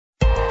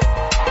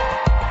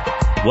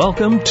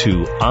Welcome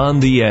to On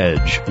the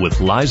Edge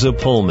with Liza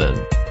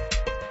Pullman.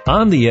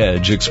 On the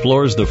Edge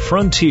explores the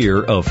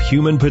frontier of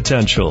human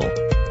potential.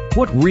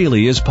 What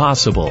really is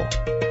possible?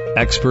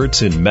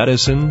 Experts in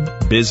medicine,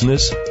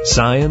 business,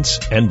 science,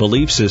 and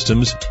belief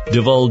systems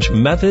divulge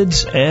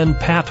methods and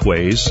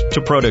pathways to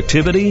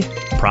productivity,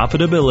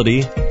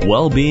 profitability,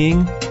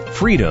 well-being,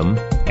 freedom,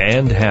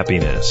 and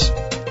happiness.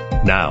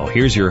 Now,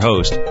 here's your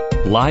host,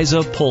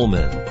 Liza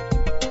Pullman.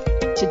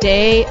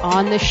 Today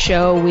on the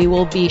show, we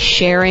will be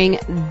sharing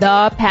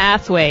the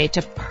pathway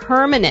to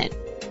permanent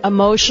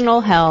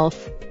emotional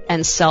health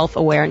and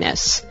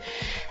self-awareness.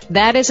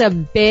 That is a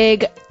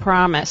big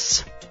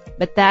promise,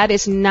 but that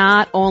is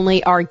not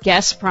only our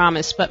guest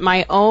promise, but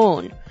my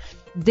own.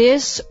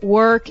 This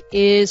work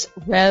is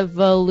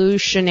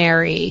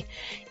revolutionary.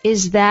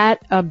 Is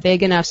that a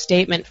big enough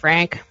statement,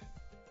 Frank?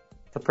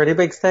 It's a pretty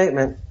big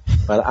statement,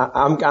 but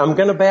I'm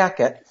going to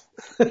back it.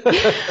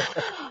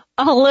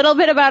 A little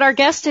bit about our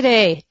guest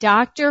today.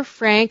 Dr.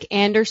 Frank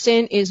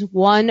Anderson is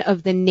one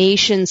of the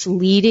nation's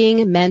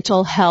leading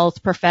mental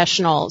health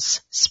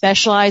professionals,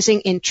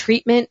 specializing in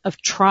treatment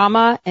of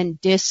trauma and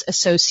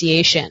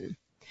disassociation.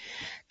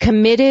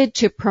 Committed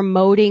to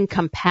promoting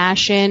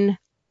compassion,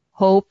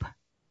 hope,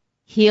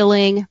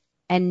 healing,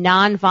 and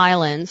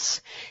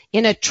nonviolence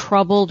in a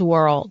troubled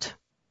world.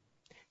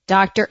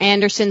 Dr.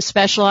 Anderson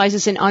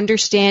specializes in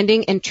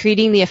understanding and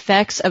treating the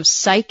effects of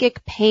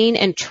psychic pain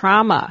and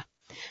trauma,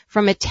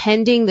 from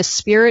attending the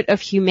Spirit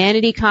of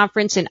Humanity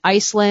conference in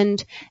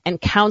Iceland and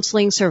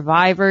counseling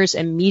survivors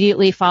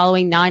immediately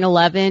following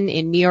 9/11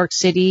 in New York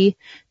City,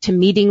 to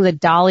meeting the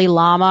Dalai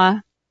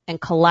Lama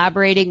and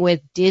collaborating with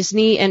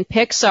Disney and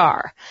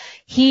Pixar.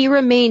 He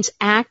remains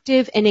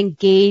active and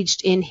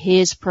engaged in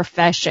his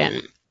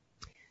profession.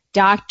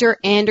 Dr.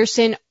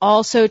 Anderson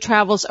also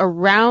travels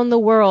around the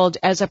world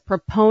as a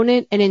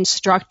proponent and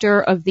instructor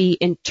of the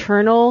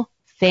Internal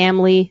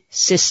Family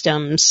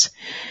Systems,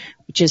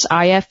 which is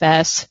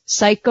IFS,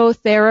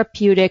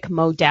 psychotherapeutic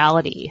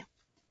modality,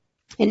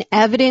 an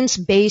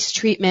evidence-based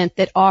treatment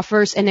that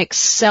offers an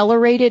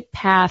accelerated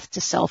path to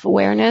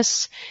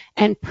self-awareness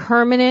and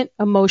permanent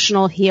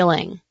emotional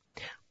healing.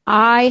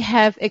 I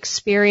have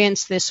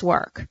experienced this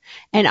work,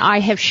 and I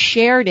have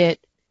shared it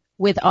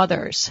with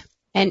others,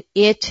 and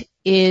it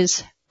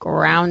is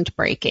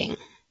groundbreaking.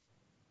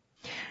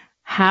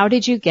 How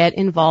did you get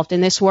involved in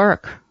this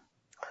work?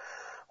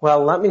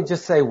 Well, let me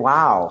just say,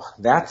 wow,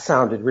 that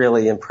sounded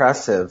really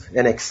impressive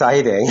and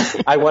exciting.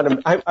 I want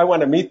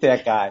to meet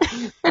that guy.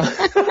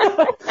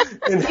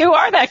 You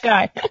are that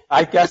guy.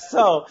 I guess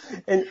so.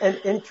 And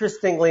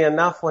interestingly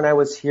enough, when I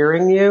was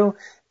hearing you,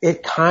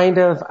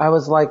 I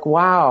was like,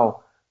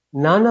 wow,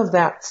 none of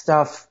that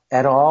stuff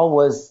at all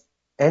was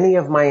any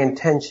of my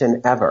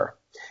intention ever.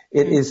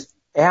 It is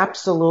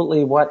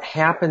absolutely what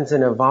happens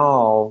and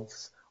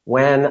evolves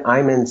when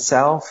I'm in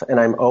self and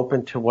I'm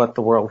open to what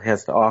the world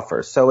has to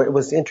offer. So it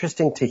was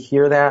interesting to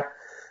hear that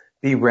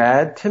be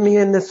read to me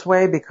in this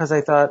way, because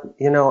I thought,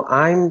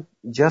 I'm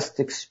just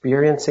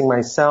experiencing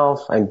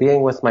myself. I'm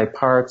being with my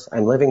parts.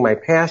 I'm living my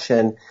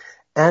passion.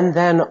 And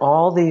then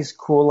all these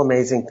cool,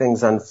 amazing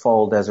things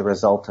unfold as a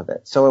result of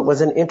it. So it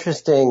was an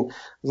interesting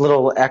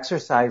little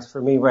exercise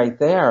for me right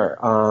there.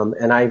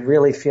 And I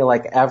really feel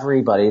like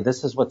everybody,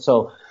 this is what's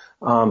so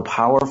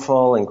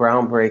powerful and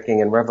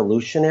groundbreaking and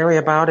revolutionary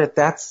about it.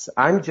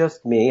 I'm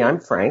just me, I'm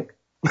Frank.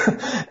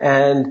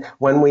 And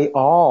when we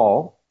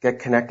all get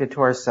connected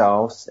to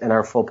ourselves and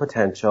our full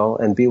potential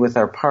and be with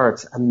our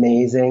parts,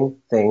 amazing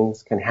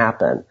things can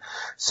happen.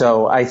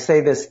 So I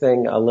say this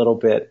thing a little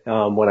bit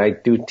when I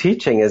do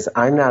teaching is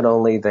I'm not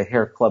only the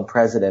hair club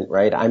president,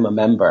 right? I'm a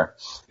member.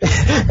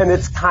 And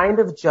it's kind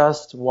of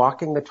just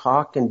walking the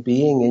talk and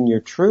being in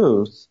your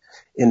truth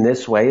in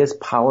this way is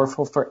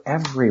powerful for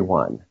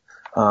everyone.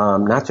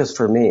 Not just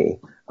for me.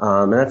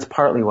 And that's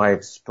partly why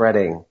it's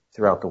spreading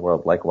throughout the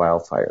world like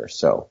wildfire.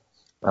 So,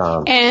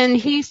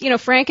 and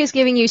Frank is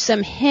giving you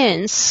some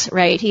hints,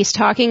 right? He's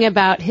talking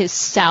about his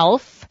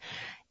self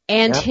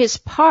and his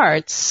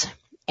parts.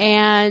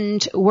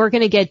 And we're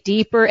going to get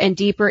deeper and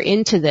deeper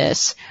into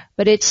this,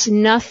 but it's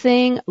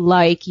nothing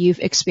like you've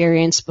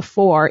experienced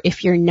before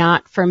if you're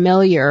not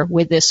familiar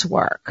with this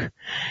work.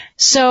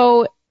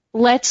 So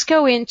let's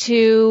go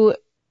into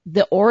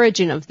the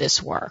origin of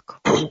this work.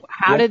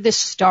 How did this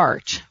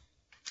start?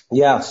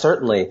 Yeah,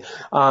 certainly.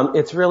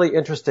 It's really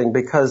interesting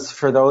because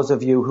for those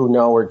of you who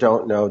know or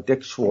don't know,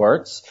 Dick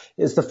Schwartz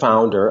is the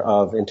founder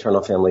of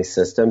Internal Family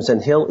Systems,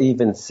 and he'll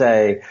even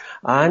say,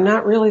 I'm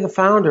not really the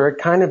founder.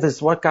 It kind of is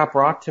what got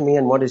brought to me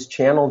and what is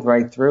channeled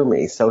right through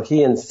me. So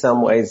he in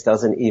some ways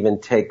doesn't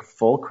even take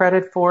full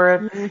credit for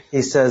it. Mm-hmm.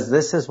 He says,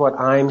 this is what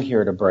I'm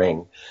here to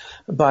bring.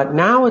 But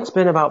now it's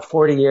been about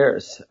 40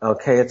 years.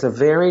 Okay. It's a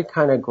very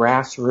kind of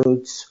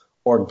grassroots,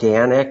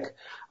 organic,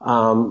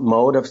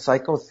 mode of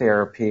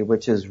psychotherapy,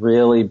 which is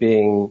really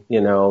being,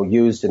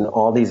 used in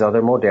all these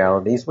other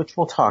modalities, which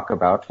we'll talk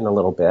about in a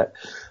little bit.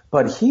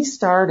 But he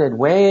started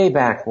way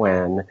back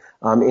when,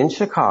 in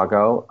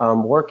Chicago,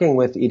 working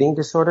with eating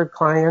disordered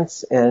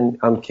clients and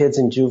kids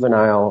in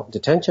juvenile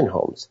detention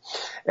homes.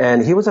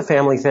 And he was a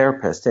family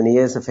therapist, and he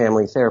is a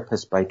family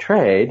therapist by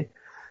trade.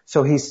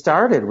 So he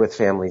started with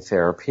family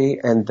therapy,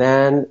 and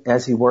then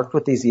as he worked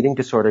with these eating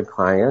disordered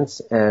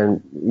clients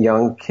and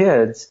young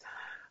kids,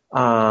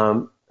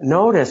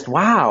 noticed,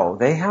 wow,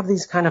 they have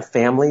these kind of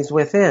families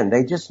within.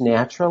 They just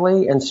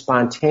naturally and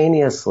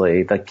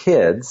spontaneously, the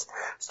kids,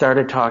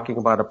 started talking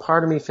about a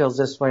part of me feels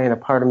this way and a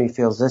part of me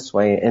feels this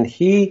way. And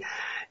he,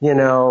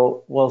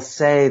 will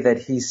say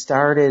that he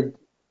started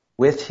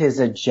with his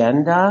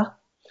agenda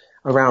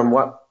around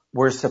what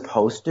we're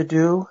supposed to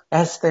do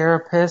as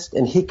therapists,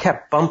 and he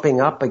kept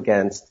bumping up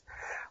against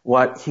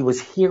what he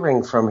was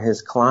hearing from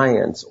his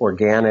clients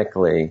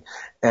organically,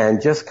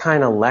 and just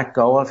kind of let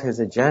go of his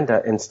agenda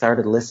and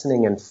started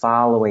listening and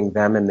following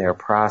them in their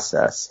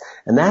process.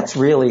 And that's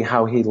really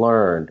how he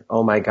learned,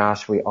 oh my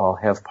gosh, we all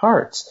have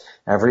parts.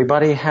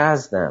 Everybody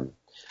has them.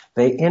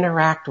 They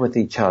interact with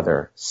each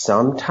other,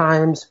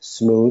 sometimes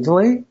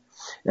smoothly,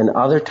 and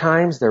other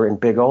times they're in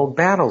big old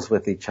battles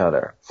with each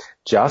other,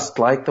 just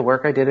like the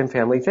work I did in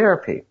family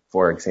therapy,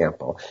 for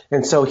example.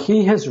 And so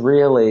he has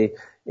really,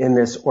 in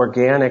this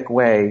organic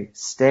way,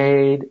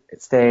 stayed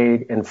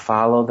and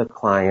followed the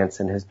clients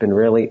and has been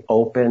really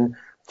open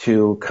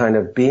to kind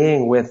of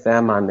being with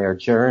them on their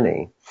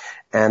journey.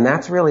 And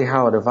that's really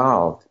how it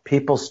evolved.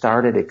 People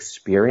started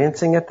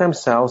experiencing it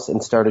themselves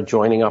and started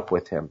joining up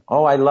with him.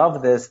 Oh, I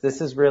love this.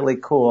 This is really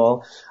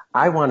cool.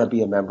 I want to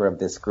be a member of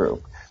this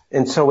group.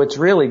 And so it's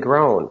really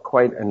grown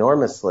quite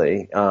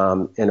enormously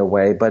in a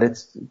way, but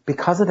it's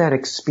because of that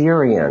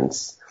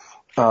experience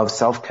of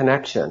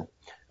self-connection.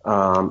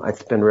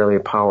 It's been really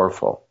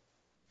powerful.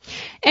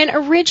 And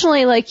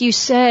originally, like you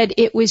said,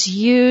 it was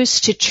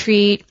used to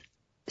treat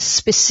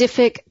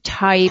specific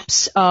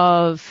types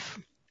of,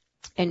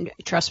 and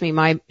trust me,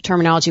 my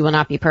terminology will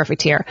not be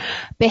perfect here,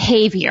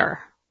 behavior.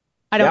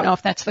 I don't know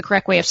if that's the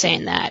correct way of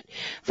saying that.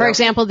 For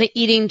example, the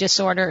eating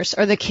disorders,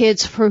 or the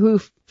kids who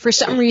for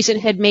some reason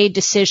had made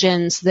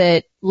decisions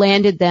that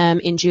landed them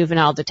in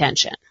juvenile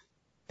detention.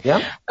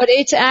 Yeah. But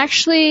it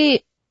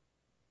actually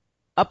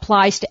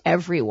applies to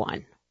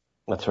everyone.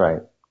 That's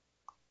right.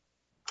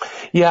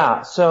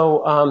 Yeah.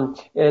 So,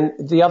 and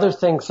the other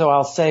thing, so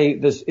I'll say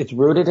this, it's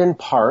rooted in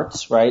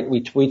parts, right?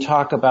 We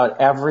talk about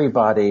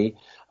everybody,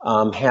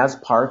 has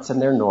parts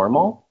and they're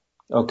normal.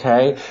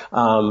 Okay.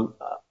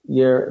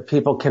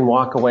 People can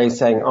walk away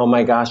saying, oh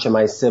my gosh, am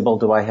I Sybil?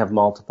 Do I have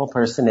multiple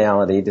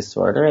personality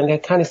disorder? And they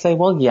kind of say,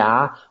 well,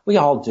 yeah, we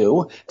all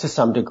do to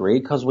some degree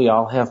because we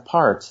all have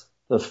parts.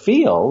 The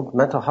field,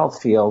 mental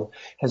health field,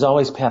 has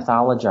always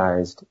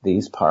pathologized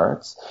these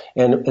parts.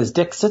 And as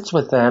Dick sits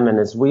with them and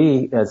as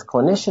we as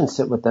clinicians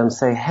sit with them,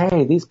 say,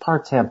 hey, these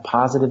parts have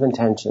positive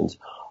intentions.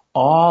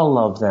 All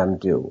of them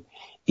do.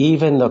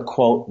 Even the,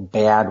 quote,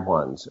 bad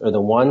ones, or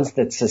the ones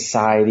that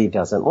society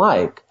doesn't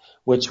like,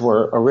 which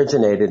were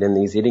originated in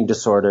these eating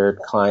disordered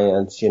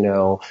clients,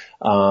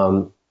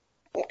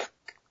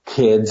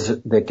 kids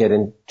that get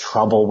in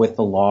trouble with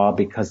the law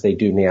because they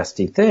do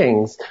nasty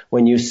things.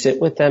 When you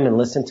sit with them and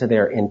listen to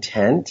their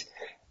intent,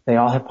 they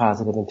all have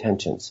positive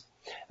intentions.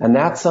 And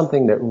that's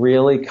something that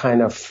really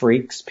kind of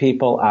freaks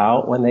people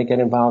out when they get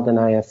involved in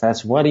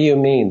IFS. What do you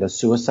mean? The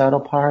suicidal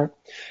part,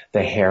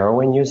 the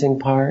heroin using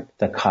part,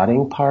 the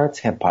cutting parts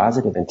have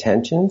positive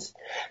intentions?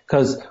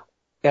 Because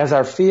as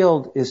our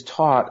field is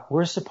taught,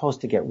 we're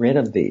supposed to get rid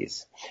of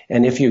these.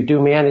 And if you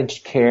do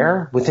managed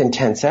care, within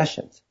 10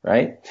 sessions,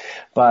 right?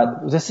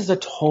 But this is a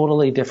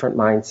totally different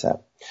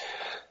mindset.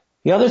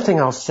 The other thing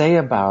I'll say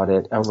about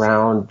it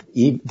around,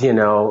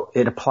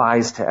 it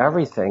applies to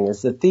everything,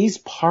 is that these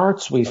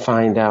parts we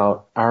find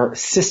out are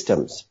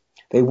systems.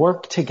 They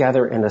work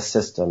together in a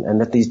system, and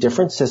that these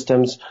different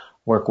systems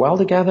work well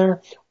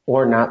together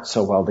or not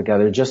so well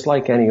together, just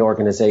like any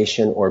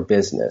organization or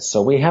business.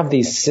 So we have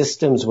these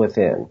systems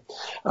within.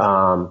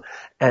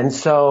 And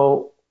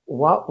so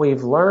what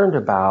we've learned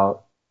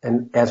about,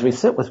 and as we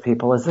sit with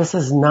people, is this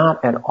is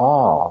not at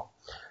all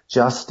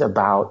just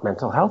about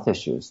mental health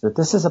issues, that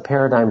this is a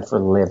paradigm for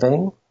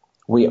living.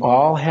 We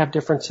all have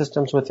different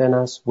systems within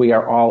us. We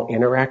are all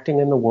interacting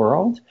in the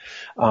world.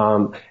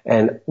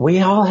 And we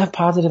all have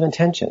positive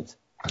intentions.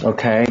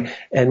 Okay.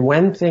 And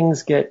when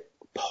things get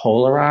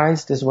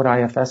polarized, is what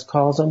IFS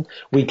calls them,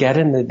 we get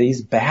into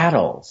these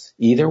battles,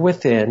 either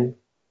within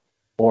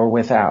or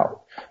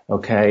without.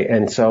 Okay.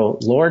 And so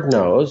Lord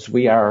knows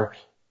we are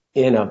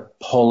in a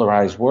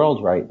polarized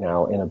world right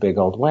now in a big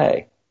old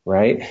way.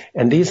 Right?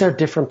 And these are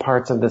different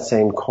parts of the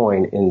same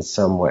coin in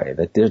some way,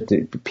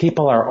 that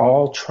people are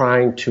all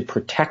trying to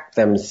protect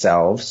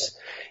themselves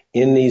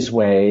in these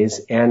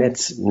ways, and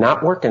it's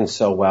not working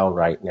so well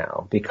right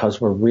now because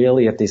we're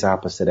really at these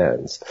opposite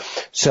ends.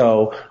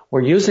 So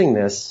we're using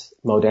this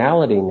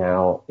modality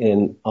now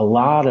in a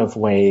lot of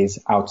ways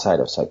outside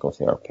of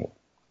psychotherapy.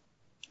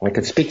 I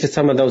could speak to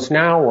some of those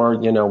now, or,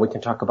 we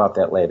can talk about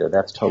that later.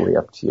 That's totally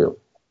up to you.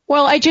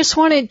 Well, I just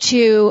wanted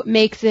to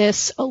make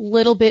this a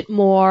little bit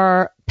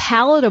more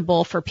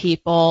palatable for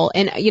people.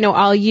 And,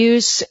 I'll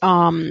use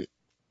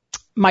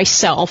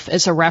myself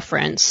as a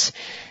reference,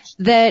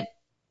 that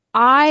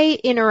I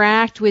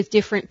interact with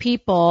different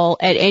people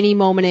at any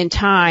moment in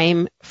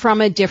time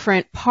from a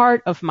different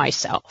part of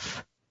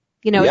myself.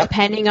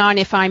 Depending on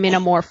if I'm in a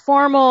more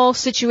formal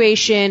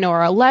situation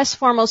or a less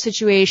formal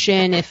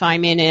situation, if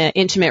I'm in an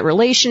intimate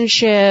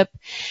relationship.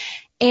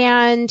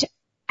 And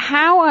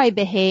how I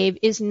behave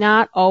is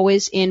not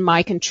always in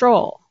my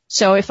control.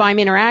 So if I'm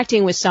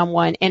interacting with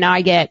someone and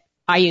I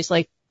use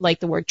like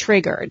the word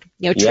triggered,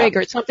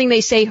 triggered, something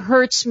they say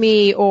hurts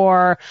me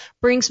or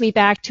brings me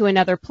back to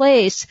another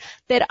place,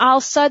 that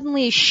I'll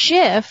suddenly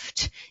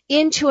shift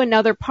into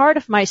another part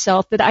of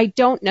myself that I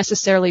don't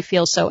necessarily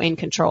feel so in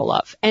control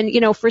of. And,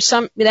 for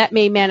some, that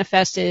may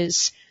manifest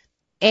as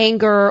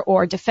anger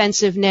or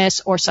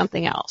defensiveness or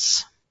something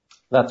else.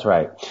 That's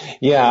right.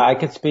 Yeah, I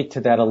could speak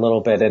to that a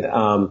little bit.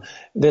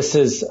 This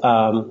is,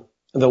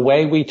 the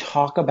way we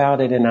talk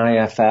about it in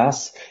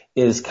IFS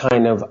is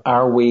kind of,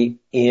 are we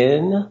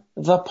in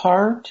the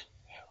part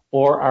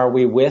or are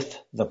we with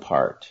the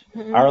part?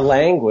 Mm-hmm. Our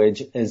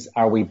language is,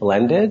 are we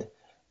blended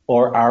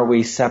or are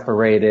we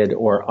separated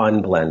or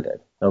unblended?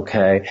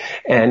 Okay.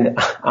 And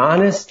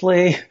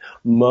honestly,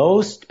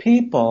 most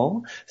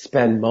people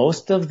spend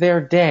most of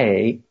their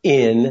day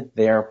in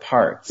their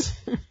parts.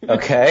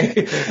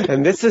 Okay.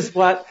 And this is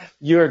what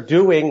you're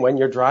doing when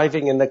you're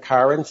driving in the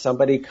car and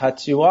somebody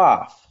cuts you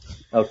off.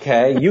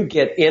 Okay, you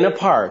get in a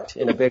part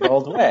in a big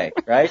old way,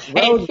 right?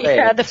 Road rage.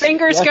 Yeah, the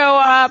fingers go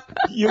up.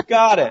 You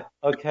got it,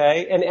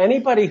 okay? And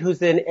anybody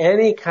who's in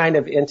any kind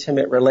of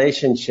intimate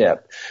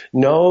relationship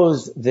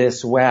knows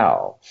this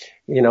well.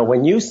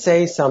 When you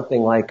say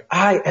something like,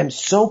 I am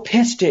so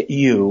pissed at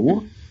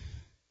you,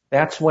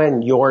 that's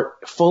when you're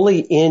fully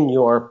in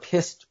your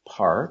pissed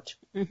part.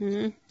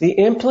 Mm-hmm. The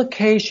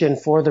implication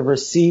for the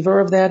receiver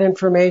of that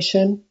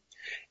information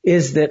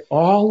is that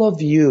all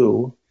of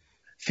you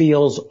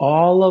feels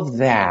all of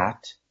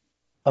that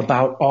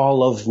about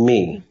all of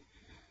me.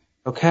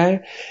 Okay?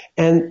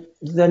 And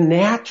the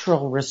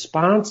natural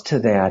response to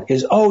that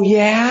is, oh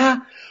yeah?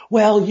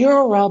 Well, you're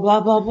a blah,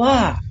 blah,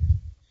 blah.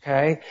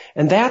 Okay?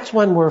 And that's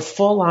when we're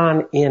full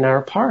on in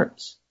our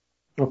parts.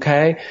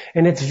 Okay?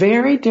 And it's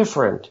very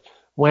different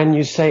when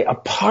you say, a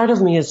part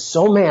of me is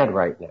so mad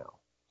right now.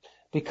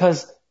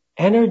 Because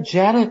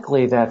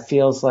energetically that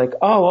feels like,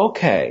 oh,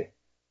 okay.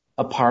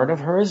 A part of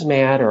her is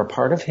mad or a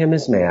part of him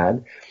is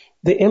mad.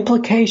 The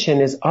implication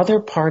is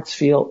other parts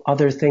feel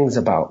other things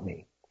about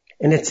me.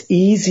 And it's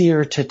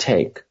easier to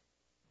take.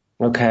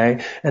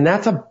 Okay? And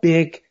that's a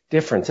big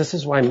difference. This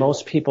is why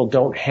most people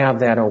don't have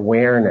that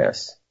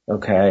awareness.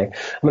 Okay?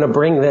 I'm going to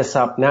bring this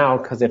up now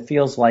because it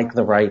feels like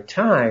the right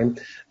time.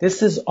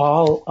 This is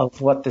all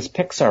of what this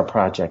Pixar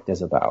project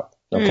is about.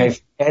 Okay?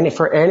 And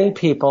for any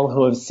people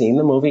who have seen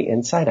the movie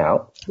Inside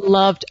Out.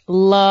 Loved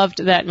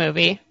that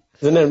movie.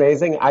 Isn't it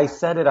amazing? I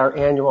said at our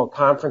annual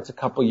conference a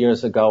couple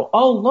years ago,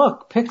 oh,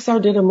 look,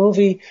 Pixar did a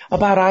movie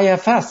about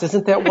IFS.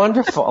 Isn't that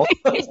wonderful?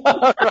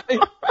 Right?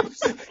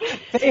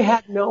 They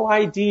had no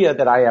idea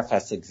that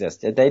IFS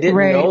existed. They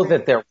didn't know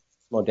that there was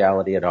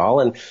modality at all.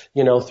 And,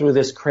 through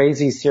this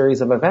crazy series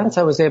of events,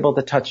 I was able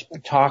to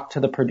talk to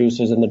the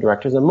producers and the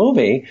directors of the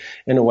movie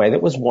in a way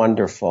that was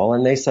wonderful.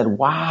 And they said,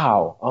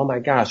 wow, oh my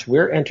gosh,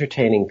 we're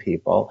entertaining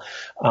people.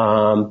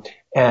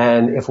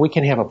 And if we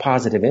can have a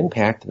positive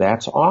impact,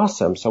 that's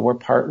awesome. So we're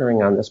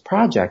partnering on this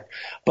project.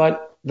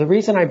 But the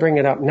reason I bring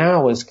it up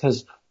now is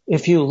because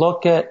if you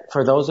look at,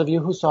 for those of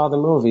you who saw the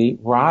movie,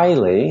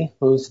 Riley,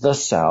 who's the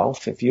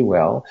self, if you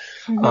will,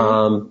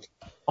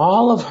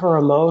 all of her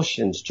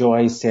emotions,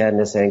 joy,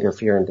 sadness, anger,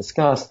 fear, and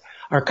disgust,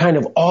 are kind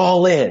of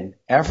all in.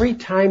 Every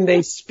time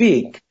they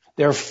speak,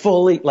 they're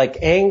fully, like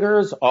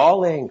anger's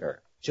all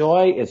anger.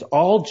 Joy is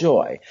all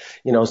joy.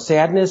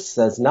 Sadness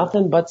says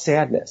nothing but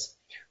sadness.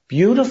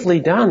 Beautifully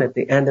done at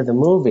the end of the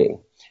movie.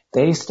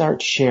 They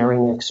start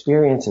sharing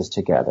experiences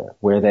together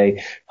where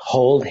they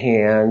hold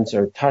hands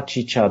or touch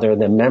each other.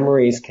 The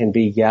memories can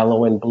be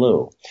yellow and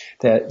blue.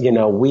 That,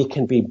 we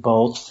can be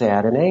both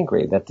sad and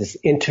angry. That this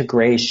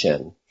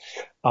integration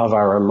of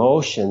our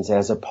emotions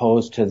as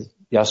opposed to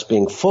just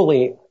being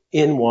fully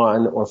in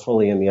one or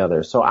fully in the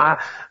other. So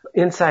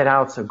Inside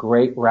Out's a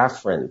great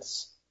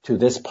reference to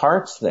this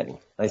parts thing.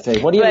 I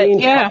say, what do you mean?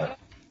 Yeah.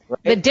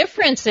 Right? The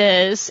difference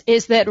is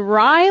that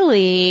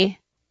Riley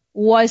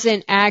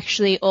wasn't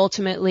actually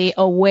ultimately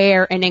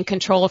aware and in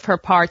control of her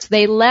parts.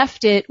 They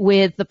left it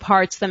with the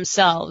parts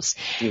themselves.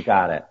 You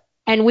got it.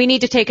 And we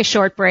need to take a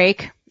short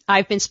break.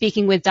 I've been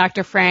speaking with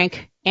Dr.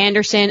 Frank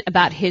Anderson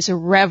about his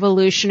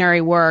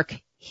revolutionary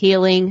work,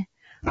 healing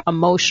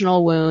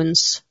emotional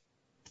wounds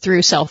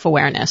through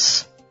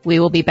self-awareness. We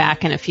will be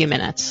back in a few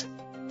minutes.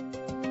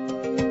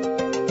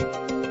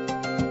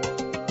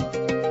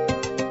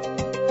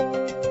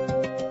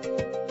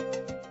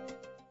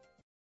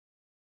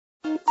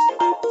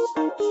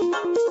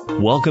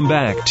 Welcome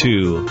back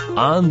to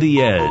On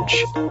the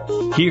Edge.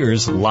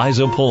 Here's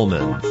Liza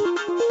Pullman.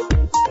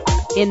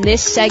 In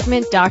this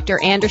segment,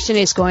 Dr. Anderson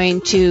is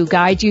going to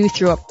guide you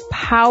through a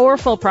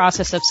powerful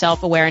process of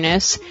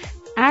self-awareness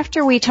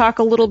after we talk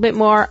a little bit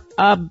more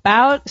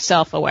about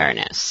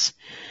self-awareness.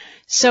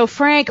 So,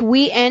 Frank,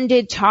 we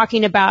ended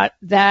talking about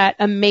that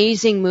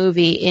amazing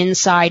movie,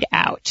 Inside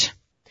Out,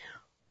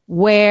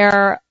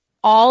 where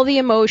all the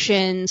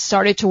emotions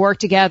started to work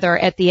together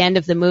at the end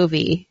of the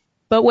movie.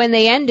 But when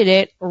they ended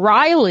it,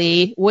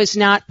 Riley was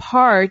not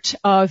part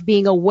of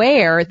being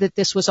aware that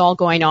this was all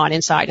going on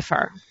inside of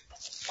her.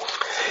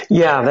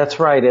 Yeah, that's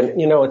right. And,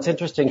 it's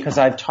interesting because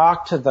I've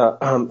talked to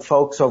the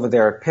folks over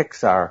there at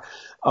Pixar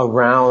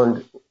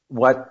around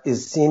what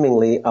is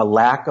seemingly a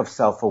lack of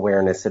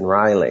self-awareness in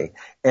Riley.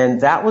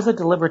 And that was a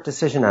deliberate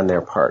decision on their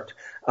part.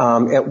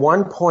 At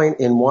one point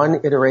in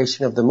one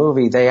iteration of the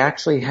movie, they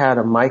actually had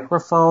a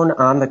microphone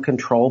on the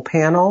control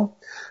panel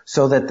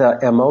so that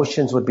the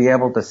emotions would be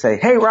able to say,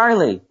 "Hey,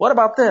 Riley, what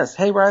about this?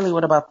 Hey, Riley,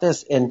 what about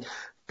this?" And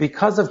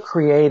because of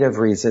creative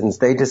reasons,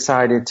 they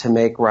decided to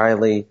make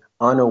Riley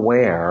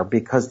unaware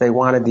because they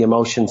wanted the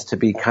emotions to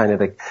be kind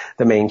of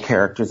the main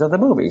characters of the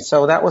movie.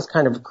 So that was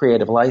kind of a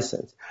creative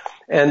license.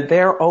 And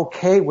they're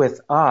okay with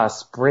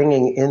us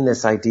bringing in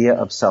this idea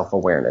of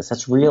self-awareness.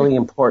 That's really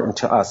important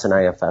to us in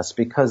IFS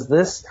because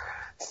this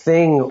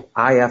thing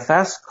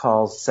IFS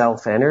calls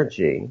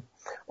self-energy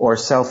or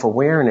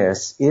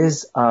self-awareness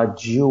is a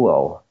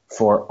jewel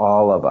for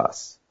all of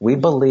us. We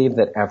believe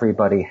that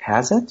everybody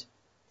has it.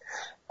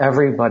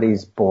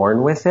 Everybody's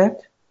born with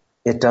it.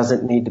 It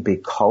doesn't need to be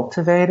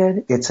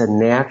cultivated. It's a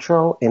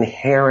natural,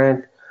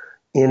 inherent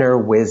inner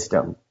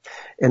wisdom.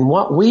 And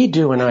what we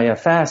do in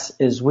IFS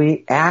is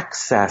we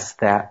access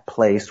that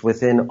place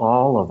within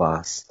all of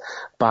us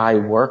by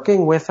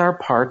working with our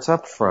parts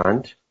up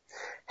front,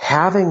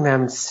 having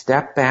them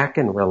step back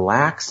and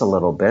relax a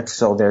little bit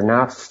so they're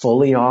not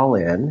fully all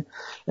in.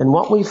 And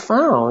what we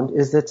found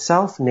is that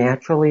self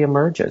naturally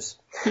emerges.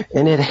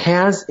 And it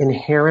has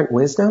inherent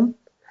wisdom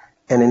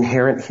and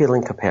inherent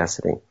healing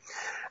capacity.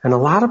 And a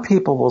lot of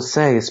people will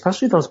say,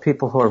 especially those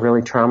people who are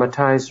really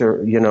traumatized or,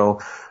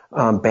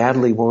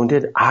 badly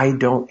wounded, "I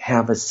don't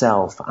have a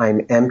self.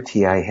 I'm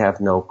empty. I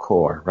have no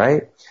core,"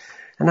 right?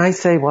 And I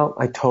say, well,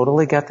 I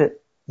totally get that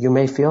you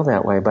may feel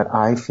that way, but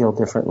I feel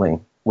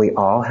differently. We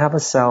all have a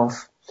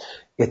self.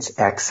 It's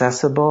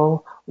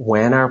accessible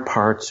when our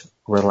parts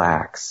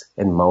relax.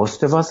 And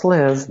most of us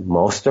live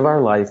most of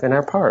our life in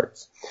our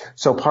parts.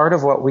 So part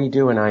of what we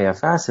do in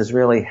IFS is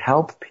really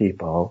help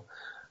people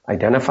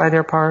identify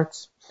their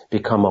parts,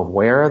 become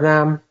aware of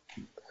them,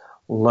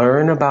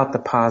 learn about the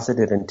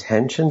positive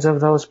intentions of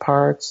those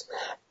parts,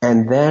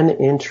 and then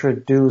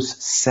introduce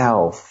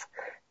self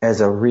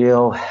as a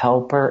real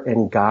helper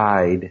and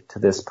guide to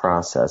this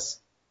process.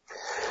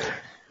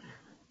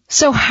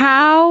 So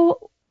how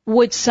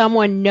would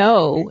someone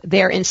know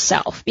they're in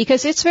self?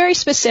 Because it's very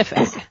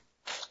specific.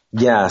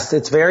 Yes,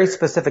 it's very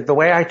specific. The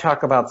way I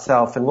talk about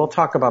self, and we'll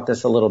talk about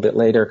this a little bit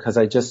later because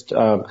I just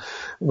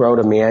wrote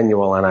a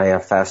manual on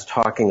IFS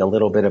talking a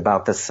little bit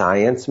about the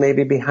science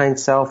maybe behind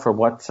self or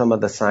what some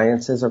of the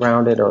science is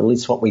around it, or at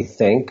least what we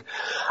think.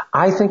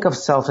 I think of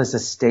self as a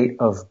state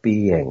of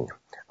being.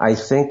 I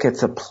think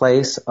it's a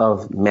place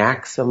of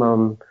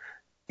maximum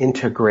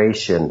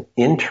integration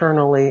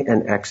internally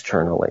and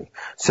externally.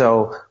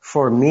 So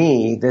for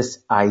me, this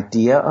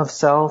idea of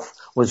self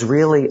was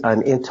really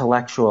an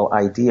intellectual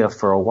idea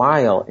for a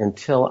while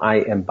until I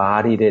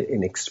embodied it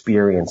and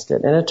experienced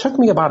it. And it took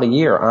me about a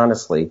year,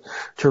 honestly,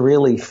 to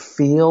really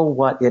feel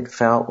what it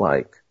felt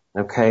like.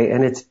 Okay.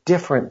 And it's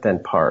different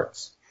than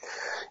parts.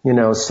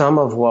 Some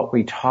of what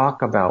we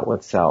talk about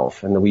with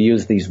self, and we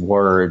use these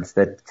words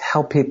that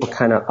help people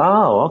kind of,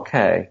 oh,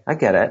 okay, I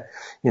get it.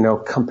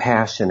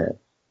 Compassionate,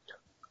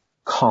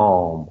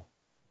 calm,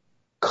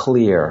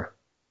 clear,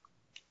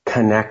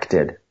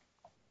 connected,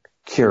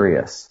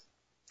 curious.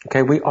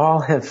 Okay, we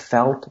all have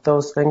felt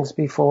those things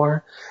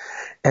before.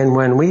 And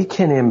when we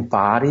can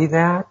embody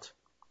that,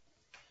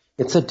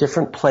 it's a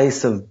different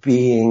place of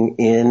being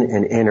in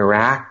and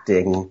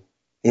interacting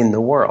in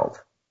the world.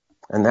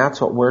 And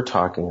that's what we're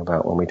talking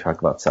about when we talk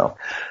about self.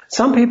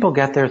 Some people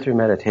get there through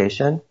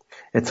meditation.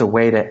 It's a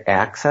way to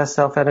access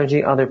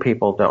self-energy. Other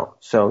people don't.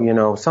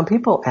 So, some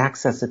people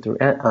access it through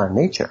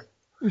nature,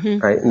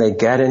 right? And they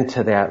get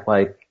into that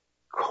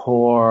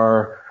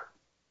core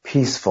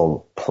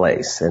peaceful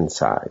place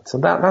inside. So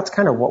that's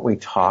kind of what we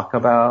talk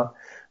about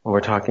when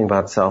we're talking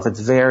about self. It's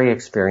very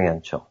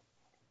experiential.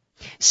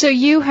 So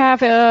you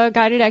have a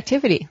guided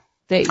activity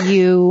that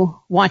you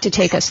want to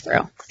take us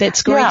through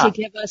that's going to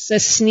give us a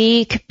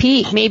sneak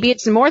peek. Maybe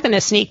it's more than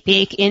a sneak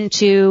peek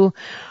into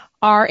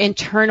our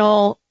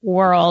internal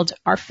world,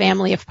 our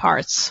family of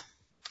parts.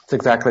 That's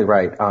exactly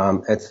right.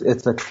 It's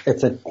a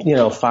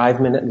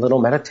 5-minute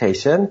little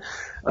meditation.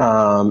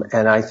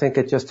 And I think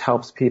it just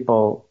helps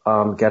people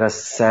get a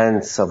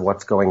sense of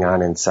what's going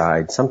on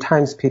inside.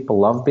 Sometimes people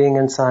love being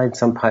inside.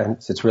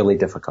 Sometimes it's really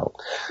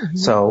difficult. Mm-hmm.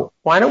 So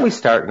why don't we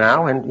start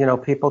now? And,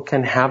 people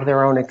can have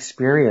their own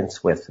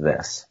experience with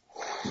this.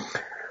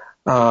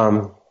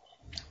 The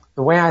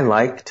way I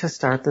like to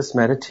start this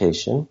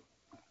meditation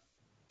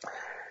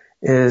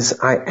is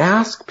I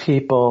ask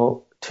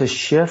people to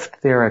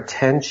shift their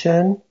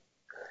attention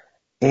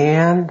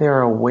and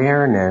their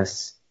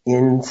awareness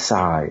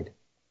inside,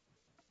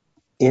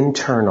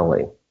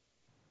 internally.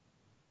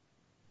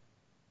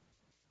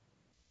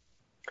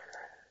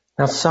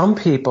 Now, some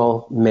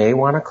people may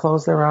want to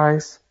close their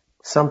eyes.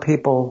 Some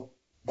people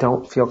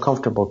don't feel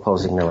comfortable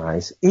closing their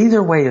eyes.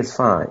 Either way is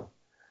fine.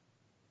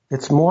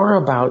 It's more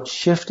about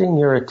shifting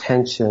your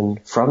attention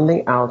from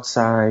the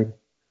outside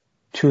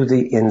to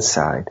the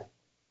inside.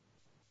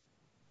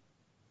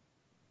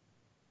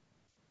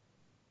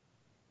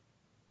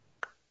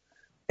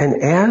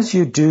 And as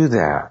you do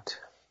that,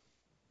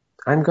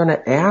 I'm going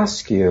to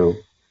ask you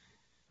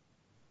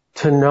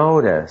to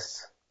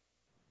notice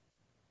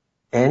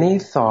any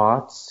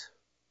thoughts,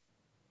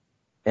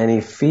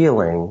 any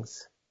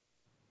feelings,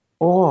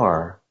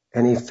 or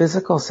any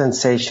physical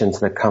sensations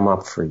that come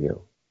up for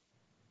you.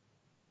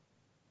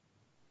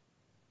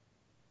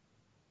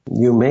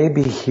 You may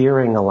be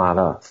hearing a lot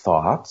of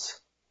thoughts.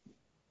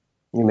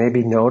 You may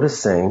be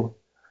noticing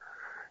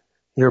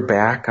your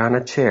back on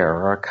a chair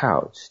or a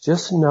couch.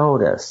 Just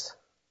notice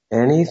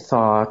any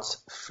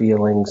thoughts,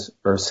 feelings,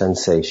 or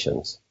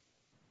sensations.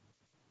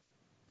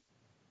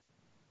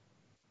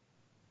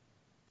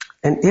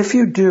 And if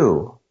you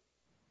do,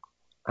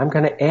 I'm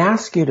going to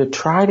ask you to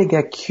try to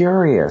get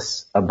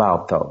curious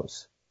about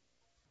those.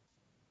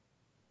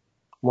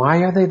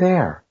 Why are they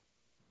there?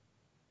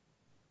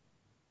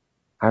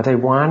 Are they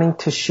wanting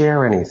to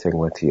share anything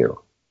with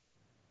you?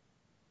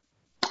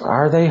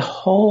 Are they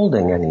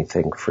holding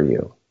anything for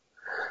you?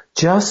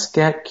 Just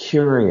get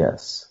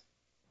curious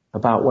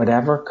about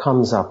whatever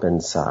comes up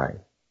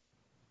inside.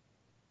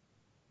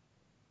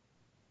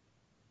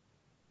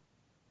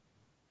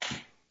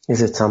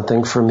 Is it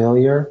something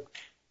familiar?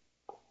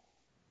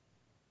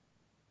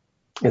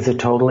 Is it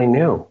totally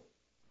new?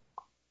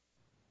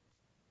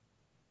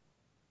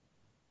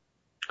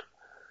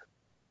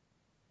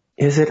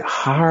 Is it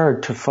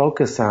hard to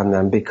focus on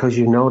them because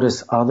you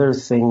notice other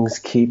things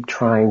keep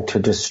trying to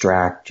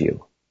distract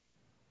you?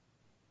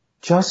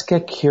 Just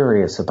get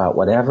curious about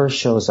whatever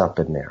shows up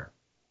in there.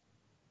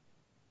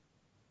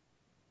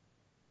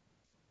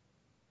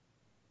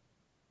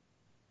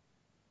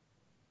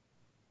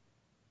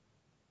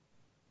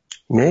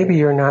 Maybe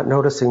you're not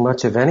noticing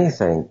much of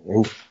anything,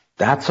 and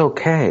that's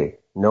okay.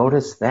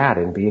 Notice that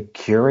and be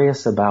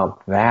curious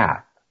about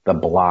that, the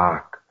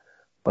block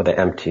or the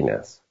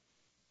emptiness.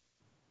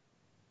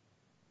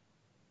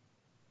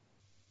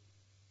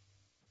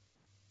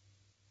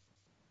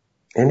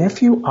 And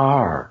if you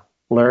are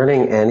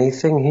learning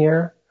anything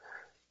here,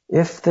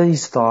 if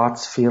these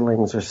thoughts,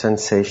 feelings, or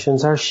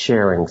sensations are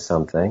sharing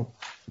something,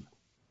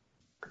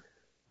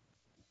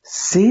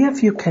 see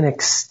if you can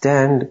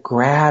extend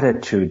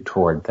gratitude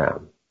toward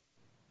them.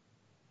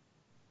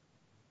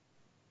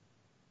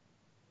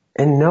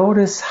 And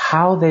notice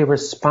how they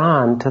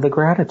respond to the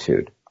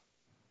gratitude.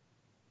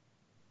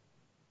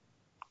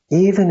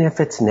 Even if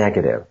it's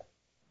negative.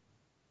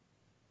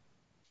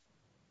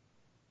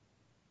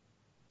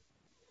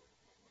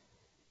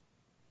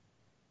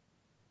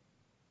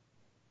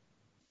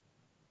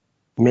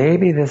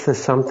 Maybe this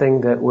is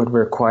something that would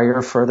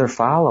require further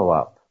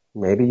follow-up.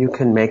 Maybe you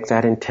can make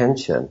that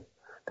intention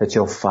that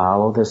you'll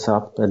follow this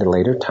up at a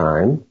later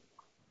time.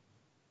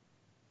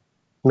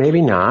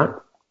 Maybe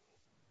not.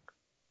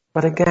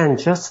 But again,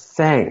 just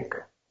thank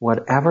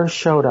whatever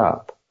showed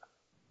up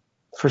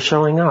for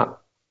showing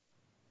up.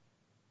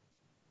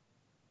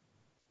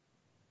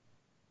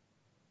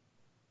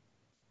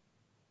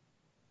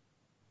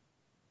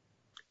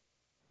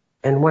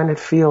 And when it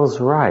feels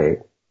right,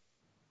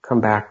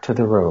 come back to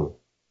the room.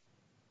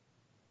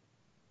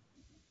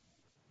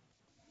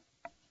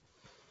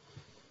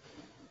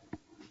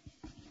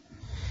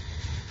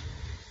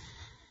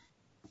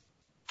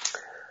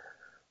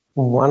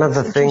 One of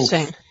the things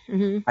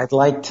I'd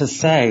like to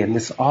say, and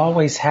this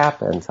always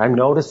happens, I'm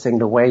noticing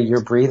the way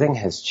your breathing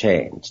has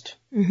changed,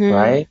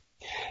 right?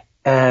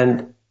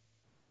 And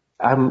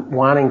I'm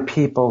wanting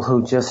people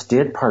who just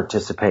did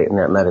participate in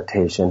that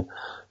meditation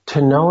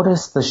to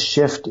notice the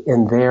shift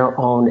in their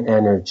own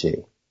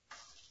energy.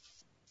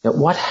 That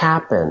what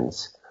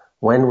happens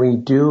when we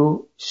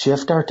do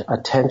shift our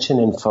attention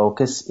and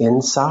focus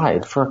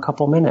inside for a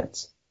couple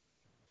minutes?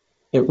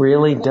 It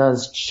really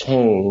does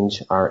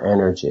change our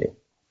energy.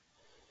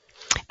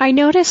 I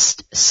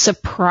noticed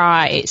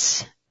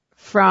surprise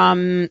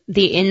from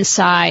the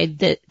inside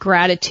that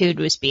gratitude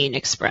was being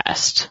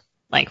expressed.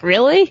 Like,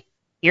 really?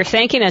 You're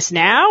thanking us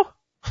now?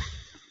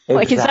 Exactly.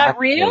 Like, is that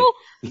real?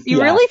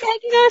 You really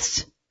thanking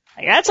us?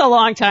 Like, that's a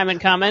long time in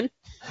coming.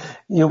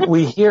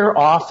 We hear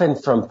often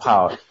from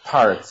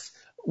parts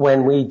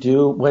when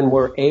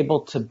we're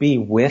able to be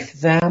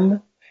with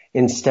them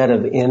instead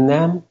of in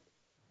them,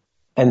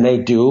 and they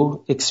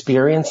do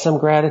experience some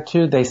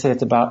gratitude, they say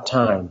it's about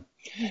time.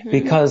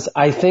 Because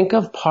I think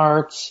of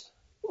parts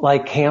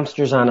like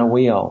hamsters on a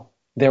wheel.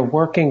 They're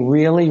working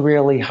really,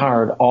 really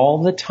hard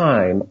all the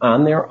time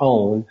on their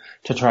own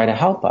to try to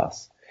help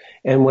us.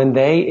 And when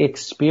they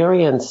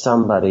experience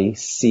somebody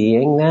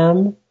seeing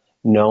them,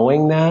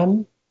 knowing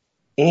them,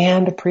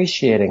 and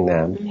appreciating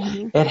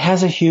them, it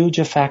has a huge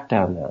effect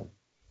on them.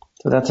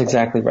 So that's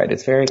exactly right.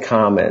 It's very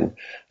common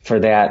for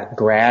that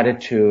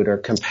gratitude or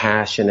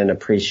compassion and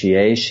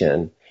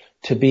appreciation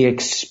to be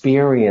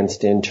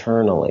experienced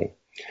internally.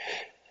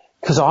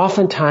 Because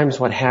oftentimes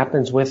what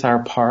happens with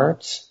our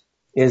parts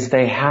is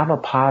they have a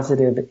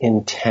positive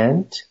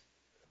intent,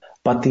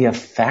 but the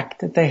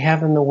effect that they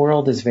have in the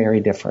world is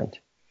very different.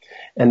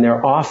 And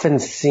they're often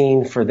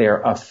seen for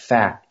their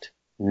effect,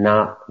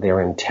 not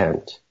their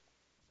intent.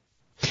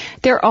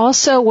 There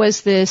also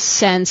was this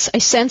sense, I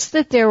sensed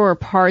that there were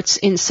parts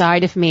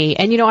inside of me,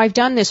 and I've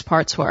done this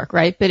parts work,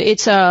 right? But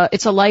it's a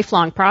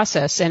lifelong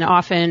process, and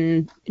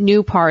often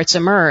new parts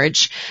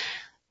emerge.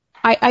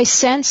 I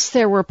sensed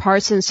there were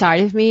parts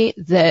inside of me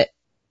that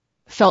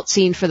felt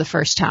seen for the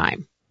first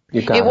time.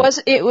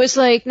 It was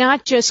like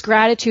not just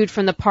gratitude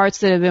from the parts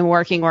that have been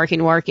working,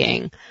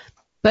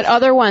 but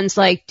other ones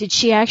like, did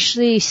she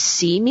actually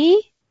see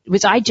me?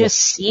 Was I just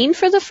seen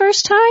for the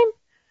first time?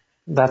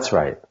 That's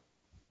right.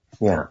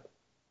 Yeah,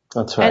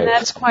 that's right. And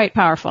that's quite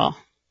powerful.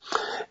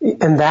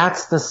 And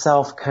that's the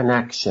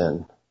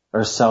self-connection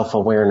or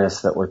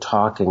self-awareness that we're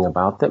talking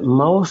about that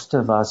most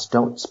of us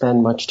don't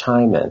spend much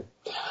time in.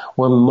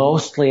 We're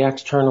mostly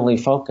externally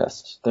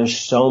focused. There's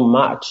so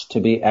much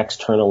to be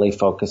externally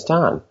focused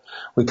on.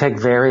 We take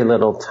very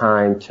little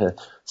time to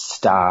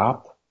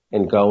stop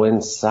and go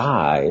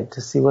inside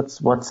to see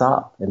what's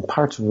up. And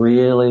parts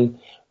really,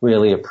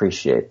 really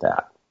appreciate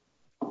that.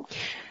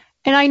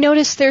 And I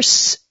noticed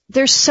there's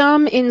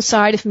some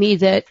inside of me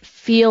that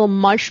feel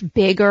much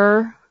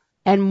bigger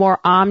and more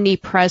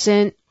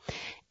omnipresent.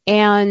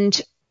 And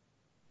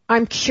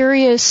I'm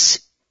curious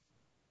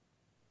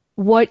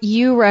what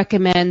you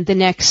recommend the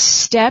next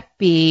step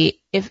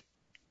be if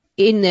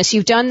in this,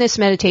 you've done this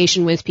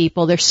meditation with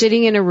people, they're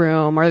sitting in a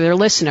room or they're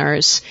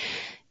listeners,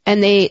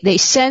 and they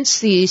sense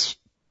these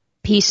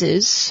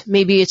pieces.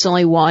 Maybe it's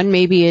only one,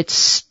 maybe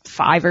it's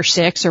 5 or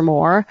 6 or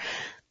more.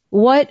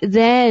 What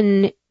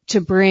then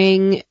to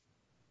bring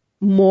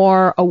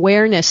more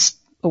awareness,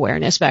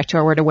 back to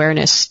our word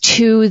awareness,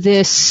 to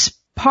this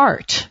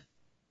part?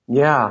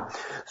 Yeah.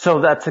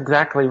 So that's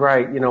exactly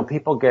right.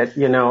 People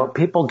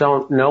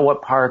don't know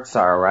what parts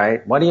are,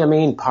 right? What do you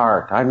mean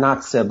part? I'm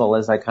not Sybil,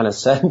 as I kind of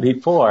said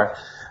before,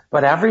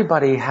 but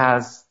everybody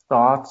has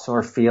thoughts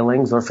or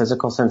feelings or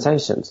physical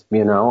sensations,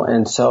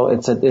 and so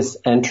it's this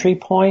entry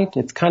point.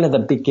 It's kind of the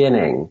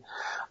beginning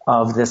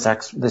of this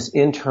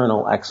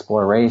internal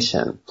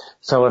exploration.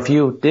 So if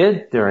you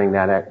did during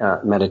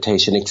that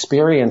meditation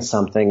experience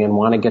something and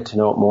want to get to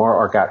know it more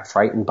or got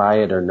frightened by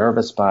it or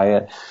nervous by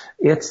it,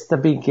 it's the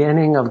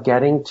beginning of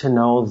getting to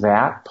know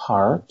that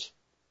part,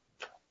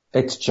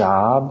 its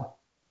job,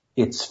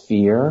 its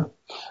fear,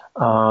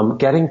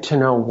 getting to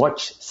know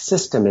which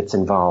system it's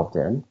involved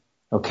in.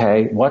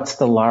 Okay, what's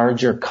the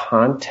larger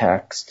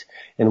context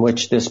in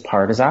which this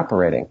part is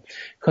operating?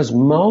 Because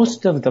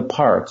most of the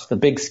parts, the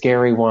big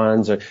scary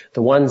ones, or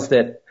the ones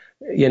that,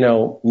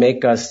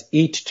 make us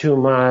eat too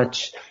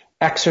much,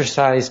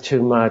 exercise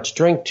too much,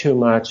 drink too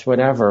much,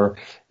 whatever,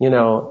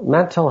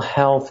 mental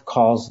health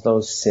calls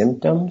those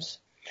symptoms.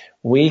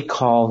 We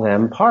call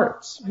them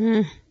parts.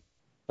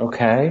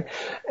 Okay?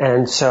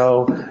 And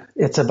so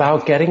it's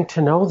about getting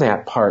to know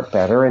that part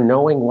better and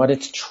knowing what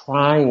it's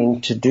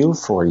trying to do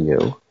for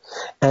you.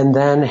 And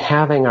then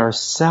having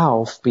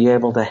ourself be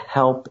able to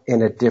help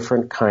in a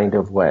different kind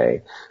of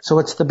way. So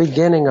it's the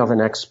beginning of an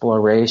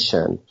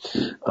exploration,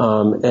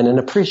 and an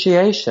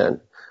appreciation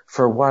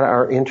for what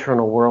our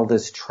internal world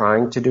is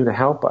trying to do to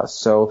help us.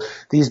 So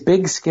these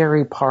big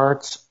scary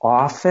parts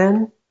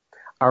often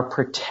are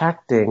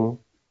protecting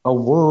a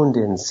wound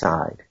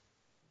inside.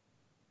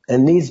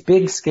 And these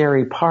big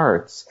scary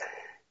parts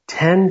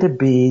tend to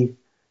be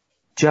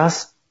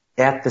just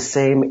at the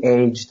same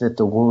age that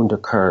the wound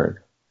occurred.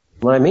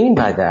 What I mean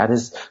by that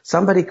is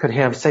somebody could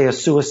have, say, a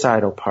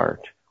suicidal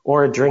part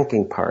or a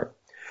drinking part,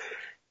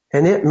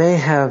 and it may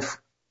have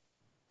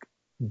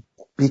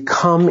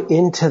become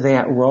into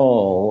that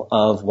role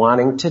of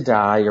wanting to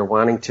die or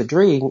wanting to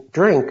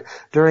drink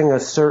during a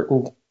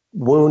certain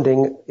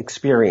wounding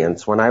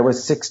experience. When I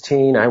was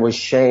 16, I was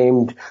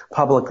shamed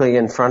publicly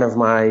in front of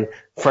my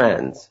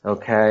friends,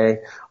 okay?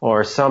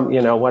 Or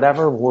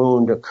whatever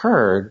wound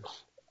occurred,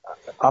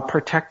 a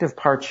protective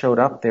part showed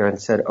up there and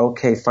said,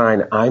 okay,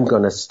 fine, I'm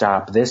going to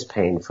stop this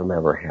pain from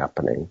ever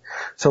happening.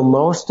 So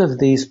most of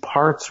these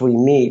parts we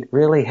meet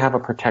really have a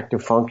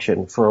protective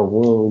function for a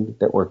wound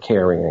that we're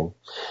carrying.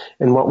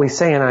 And what we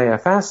say in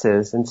IFS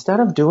is,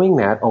 instead of doing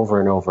that over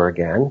and over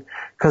again,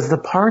 because the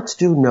parts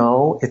do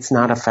know it's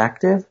not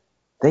effective,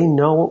 they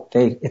know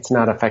it's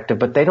not effective,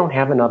 but they don't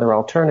have another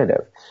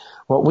alternative.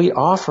 What we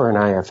offer in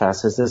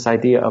IFS is this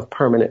idea of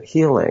permanent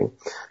healing.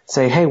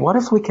 Say, hey, what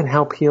if we can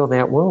help heal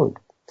that wound?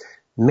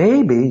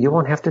 Maybe you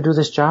won't have to do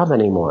this job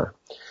anymore.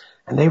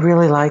 And they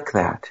really like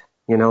that.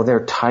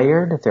 They're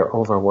tired, they're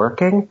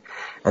overworking,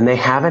 and they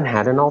haven't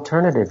had an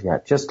alternative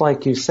yet. Just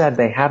like you said,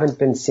 they haven't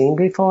been seen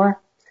before.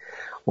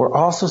 We're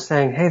also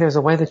saying, hey, there's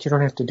a way that you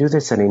don't have to do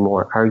this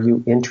anymore. Are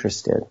you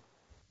interested?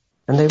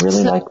 And they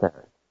really like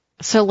that.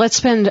 So let's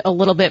spend a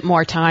little bit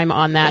more time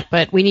on that,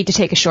 but we need to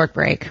take a short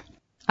break.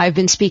 I've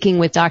been speaking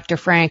with Dr.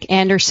 Frank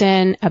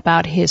Anderson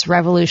about his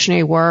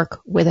revolutionary work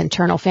with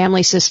internal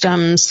family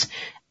systems,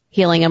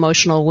 healing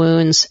emotional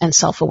wounds, and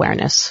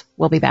self-awareness.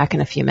 We'll be back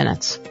in a few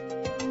minutes.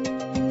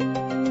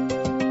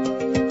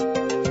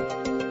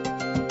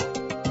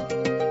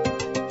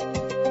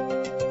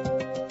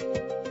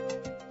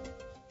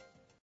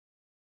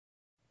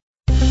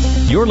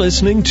 You're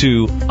listening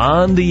to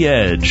On the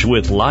Edge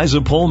with Liza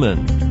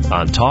Pullman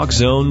on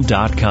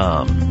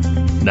TalkZone.com.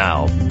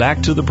 Now,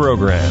 back to the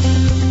program.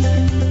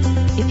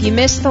 If you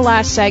missed the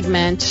last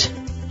segment,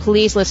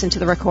 please listen to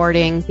the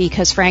recording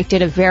because Frank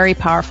did a very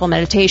powerful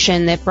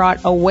meditation that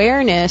brought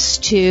awareness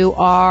to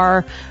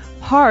our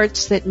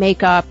parts that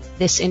make up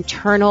this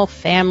internal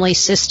family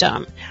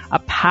system, a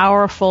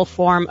powerful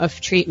form of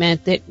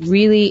treatment that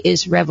really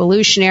is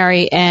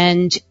revolutionary,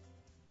 and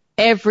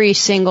every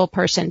single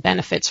person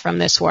benefits from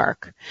this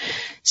work.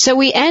 So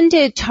we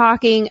ended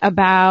talking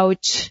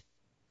about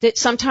that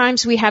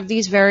sometimes we have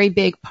these very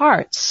big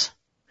parts.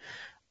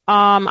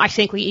 I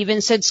think we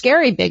even said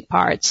scary big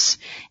parts.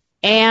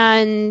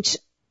 And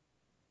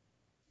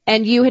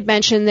you had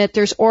mentioned that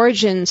there's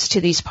origins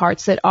to these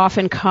parts that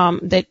often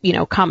come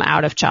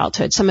out of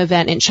childhood, some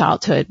event in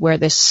childhood where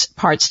this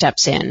part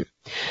steps in.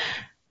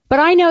 But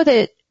I know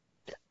that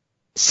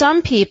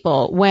some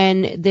people,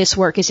 when this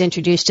work is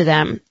introduced to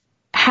them,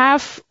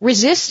 have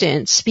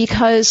resistance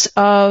because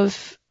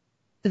of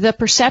the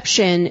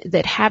perception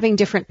that having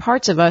different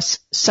parts of us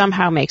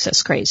somehow makes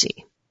us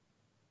crazy.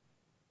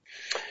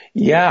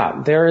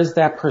 Yeah, there is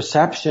that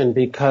perception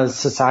because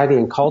society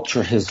and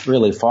culture has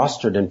really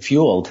fostered and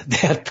fueled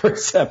that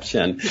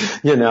perception,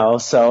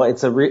 so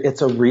it's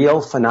a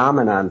real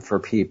phenomenon for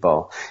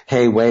people.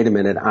 Hey, wait a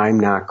minute, I'm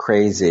not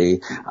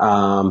crazy.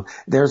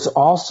 There's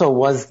also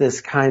was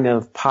this kind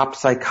of pop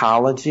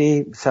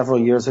psychology several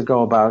years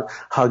ago about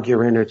hug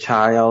your inner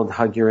child,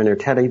 hug your inner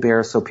teddy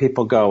bear. So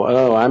people go,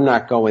 oh, I'm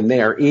not going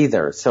there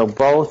either. So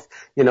both,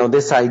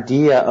 this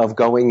idea of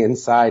going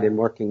inside and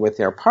working with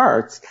their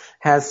parts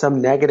has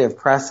some negative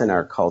press in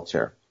our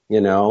culture.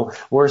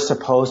 We're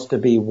supposed to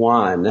be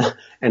one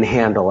and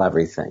handle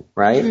everything,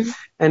 right? Mm-hmm.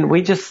 And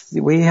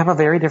we have a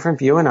very different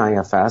view in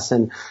IFS.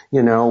 And,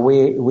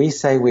 we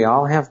say we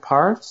all have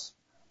parts.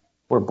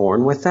 We're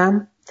born with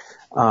them.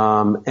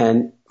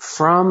 And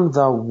from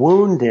the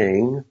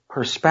wounding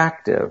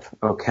perspective,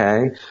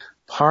 okay,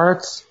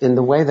 parts in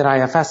the way that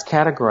IFS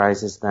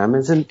categorizes them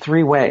is in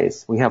three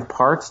ways. We have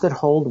parts that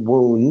hold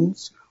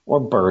wounds or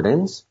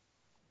burdens.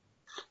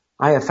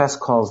 IFS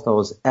calls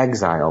those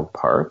exiled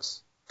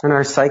parts, and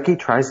our psyche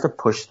tries to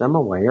push them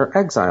away or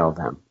exile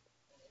them.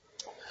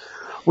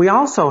 We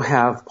also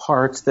have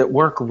parts that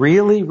work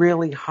really,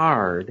 really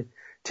hard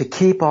to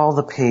keep all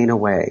the pain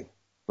away,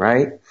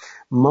 right?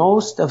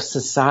 Most of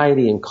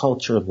society and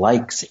culture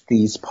likes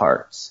these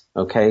parts,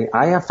 okay?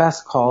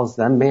 IFS calls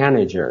them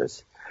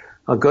managers.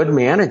 A good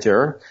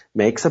manager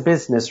makes a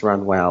business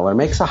run well or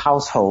makes a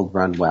household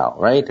run well,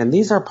 right? And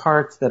these are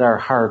parts that are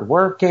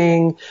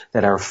hardworking,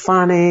 that are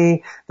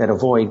funny, that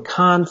avoid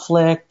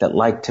conflict, that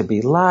like to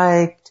be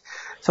liked.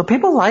 So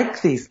people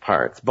like these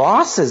parts.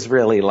 Bosses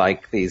really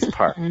like these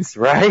parts,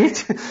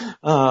 right?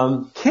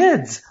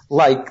 Kids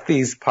like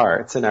these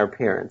parts and our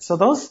parents. So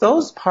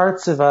those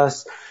parts of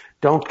us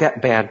don't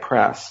get bad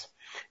press.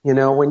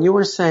 When you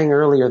were saying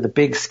earlier the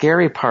big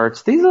scary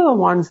parts, these are the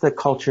ones that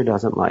culture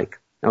doesn't like.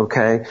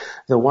 Okay,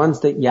 the ones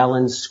that yell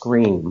and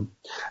scream,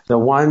 the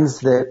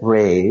ones that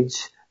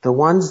rage, the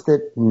ones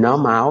that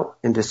numb out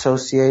and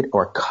dissociate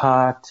or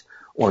cut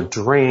or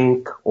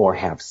drink or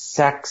have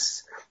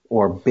sex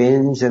or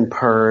binge and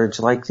purge.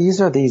 Like these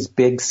are these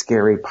big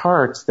scary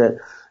parts that,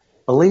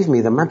 believe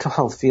me, the mental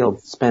health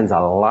field spends a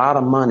lot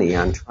of money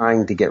on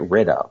trying to get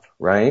rid of,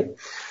 right?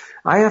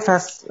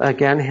 IFS,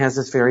 again, has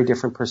this very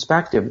different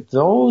perspective.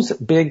 Those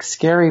big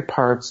scary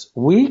parts,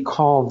 we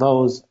call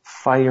those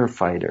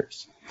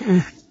firefighters.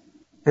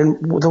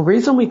 And the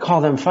reason we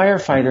call them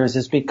firefighters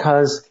is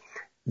because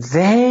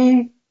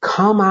they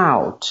come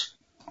out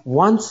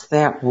once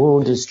that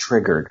wound is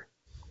triggered.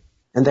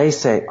 And they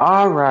say,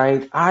 all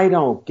right, I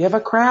don't give a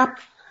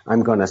crap.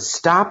 I'm going to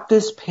stop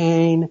this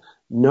pain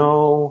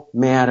no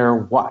matter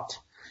what.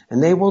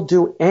 And they will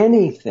do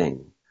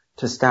anything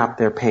to stop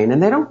their pain.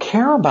 And they don't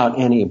care about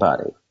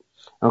anybody.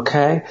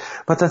 Okay?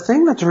 But the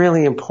thing that's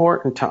really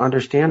important to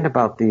understand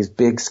about these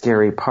big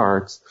scary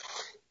parts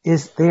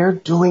is they're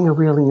doing a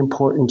really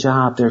important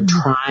job. They're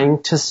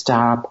trying to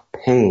stop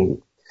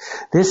pain.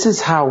 This is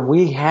how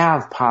we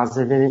have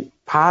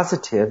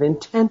positive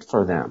intent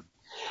for them.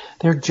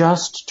 They're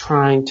just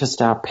trying to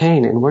stop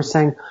pain. And we're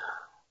saying,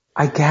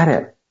 I get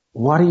it.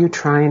 What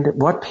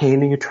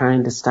pain are you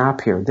trying to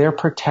stop here? They're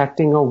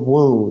protecting a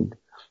wound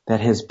that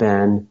has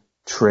been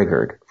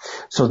triggered.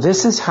 So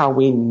this is how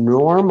we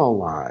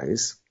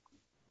normalize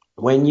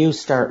when you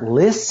start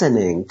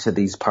listening to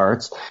these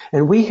parts,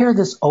 and we hear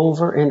this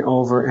over and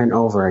over and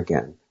over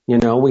again.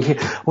 We hear,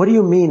 what do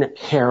you mean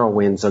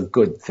heroin's a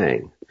good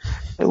thing?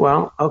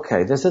 Well,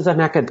 okay, this is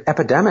an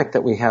epidemic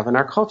that we have in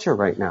our culture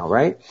right now,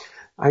 right?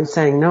 I'm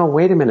saying, no,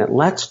 wait a minute.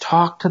 Let's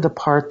talk to the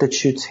part that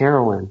shoots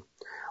heroin.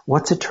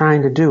 What's it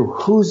trying to do?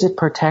 Who's it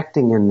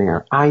protecting in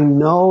there? I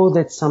know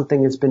that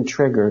something has been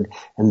triggered,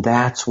 and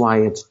that's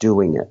why it's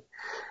doing it.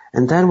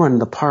 And then when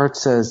the part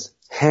says,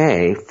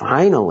 hey,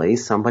 finally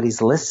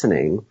somebody's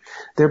listening,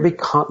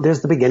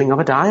 there's the beginning of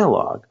a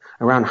dialogue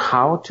around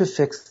how to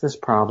fix this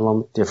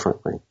problem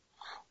differently.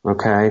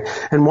 Okay?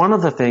 And one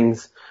of the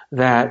things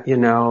that,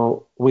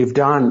 we've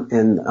done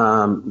in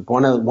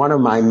one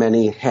of my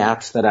many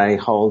hats that I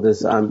hold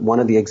is one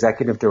of the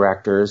executive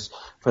directors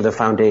for the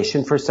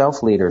Foundation for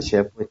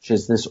Self-Leadership, which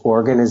is this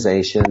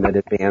organization that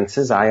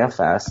advances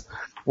IFS.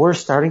 We're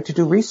starting to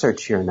do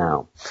research here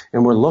now,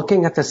 and we're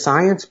looking at the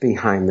science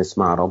behind this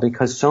model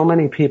because so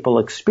many people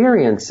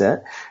experience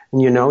it,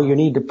 and you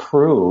need to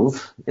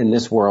prove in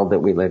this world that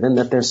we live in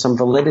that there's some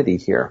validity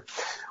here.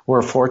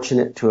 We're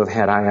fortunate to have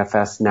had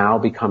IFS now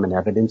become an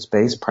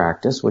evidence-based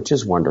practice, which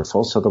is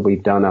wonderful, so that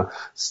we've done a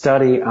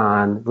study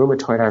on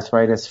rheumatoid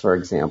arthritis, for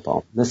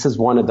example. This is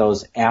one of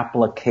those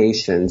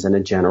applications in a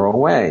general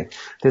way.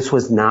 This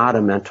was not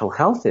a mental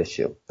health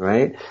issue,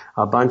 right?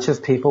 A bunch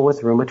of people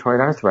with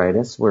rheumatoid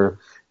arthritis were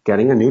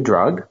getting a new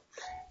drug,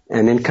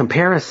 and in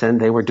comparison,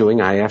 they were doing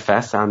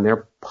IFS on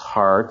their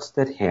parts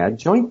that had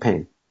joint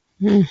pain.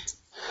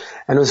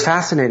 And it was a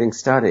fascinating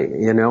study,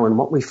 and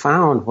what we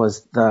found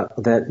was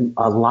that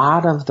a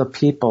lot of the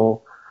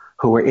people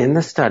who were in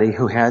the study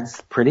who had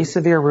pretty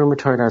severe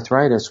rheumatoid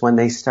arthritis, when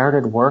they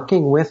started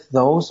working with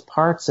those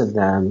parts of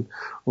them,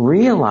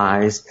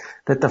 realized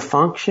that the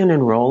function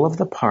and role of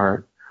the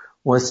part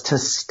was to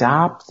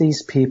stop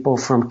these people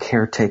from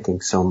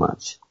caretaking so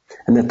much.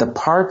 And that the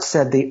part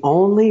said the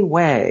only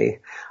way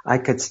I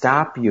could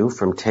stop you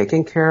from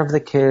taking care of the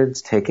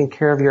kids, taking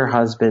care of your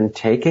husband,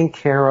 taking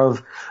care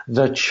of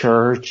the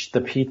church,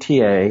 the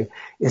PTA,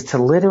 is to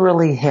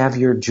literally have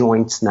your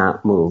joints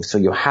not move. So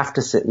you have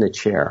to sit in a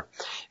chair.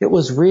 It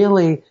was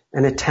really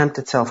an attempt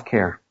at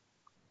self-care.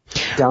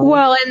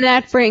 Well, and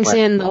that brings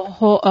in a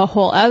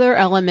whole other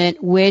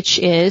element, which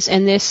is,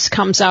 and this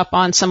comes up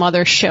on some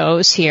other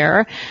shows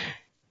here,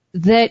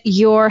 that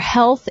your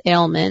health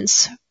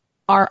ailments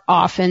are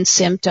often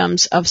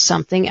symptoms of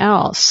something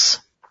else.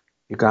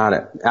 You got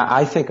it.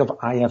 I think of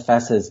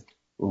IFS as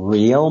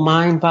real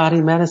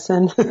mind-body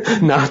medicine,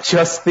 not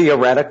just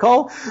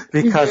theoretical,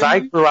 because I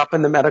grew up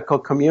in the medical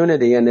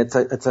community, and it's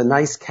a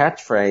nice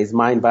catchphrase,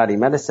 mind-body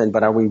medicine,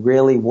 but are we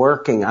really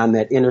working on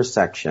that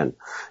intersection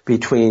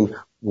between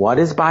what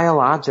is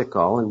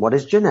biological and what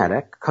is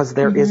genetic, because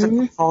there is a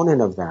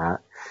component of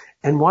that,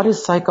 and what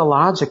is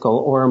psychological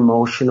or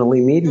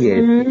emotionally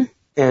mediated.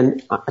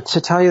 And to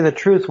tell you the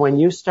truth, when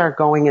you start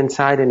going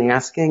inside and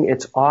asking,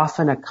 it's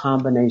often a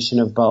combination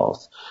of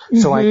both.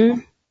 So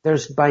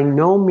there's by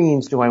no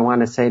means do I want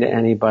to say to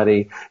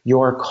anybody,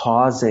 you're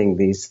causing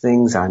these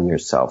things on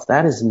yourself.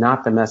 That is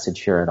not the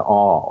message here at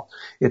all.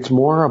 It's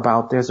more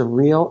about there's a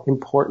real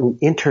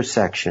important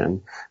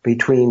intersection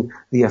between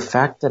the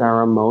effect that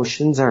our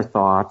emotions, our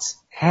thoughts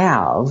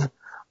have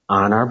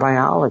on our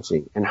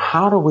biology. And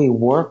how do we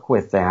work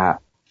with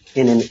that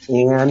in an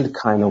and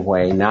kind of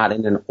way, not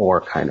in an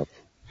or kind of way?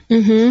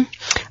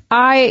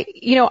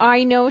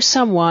 I know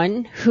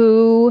someone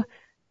who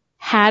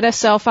had a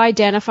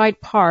self-identified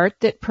part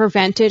that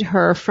prevented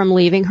her from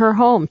leaving her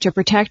home to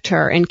protect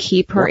her and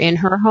keep her in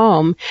her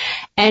home.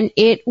 And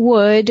it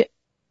would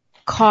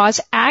cause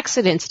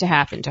accidents to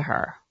happen to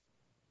her.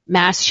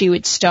 She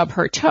would stub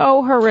her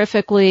toe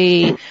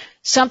horrifically.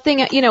 Something,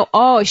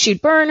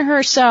 she'd burn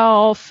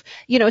herself,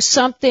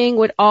 something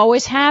would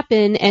always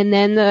happen. And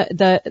then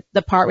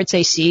the part would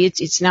say, see,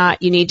 it's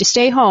not, you need to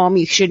stay home.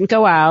 You shouldn't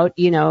go out.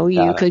 You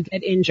could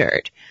get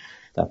injured.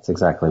 That's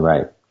exactly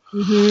right.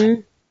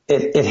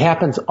 It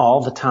happens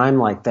all the time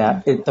like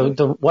that.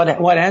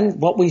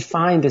 What we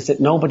find is that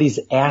nobody's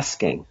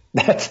asking.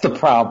 That's the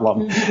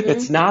problem.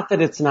 It's not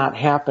that it's not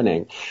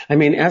happening. I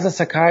mean, as a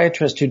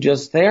psychiatrist who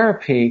does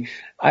therapy,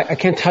 I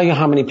can't tell you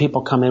how many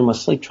people come in with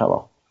sleep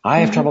trouble.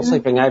 I have trouble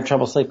sleeping. I have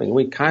trouble sleeping.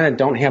 We kind of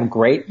don't have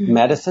great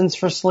medicines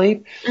for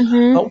sleep.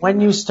 But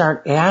when you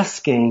start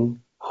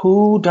asking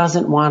who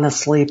doesn't want to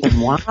sleep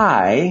and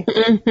why,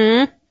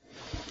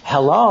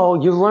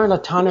 hello, you learn a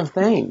ton of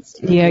things.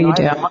 Yeah, you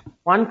do.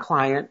 One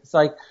client, it's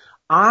like,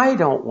 I'm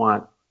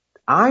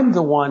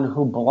the one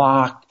who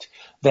blocked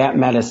that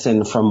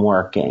medicine from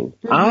working.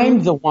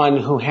 I'm the one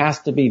who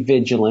has to be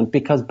vigilant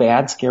because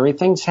bad, scary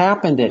things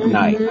happened at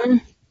night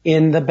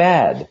in the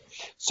bed.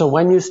 So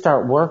when you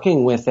start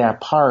working with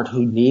that part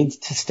who needs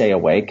to stay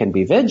awake and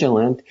be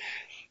vigilant,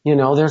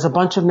 there's a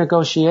bunch of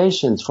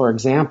negotiations. For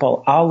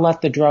example, I'll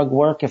let the drug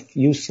work if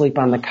you sleep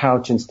on the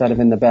couch instead of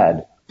in the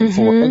bed,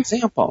 for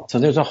example. So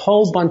there's a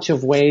whole bunch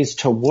of ways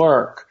to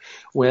work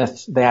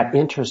with that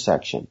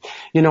intersection.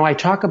 I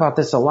talk about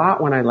this a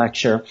lot when I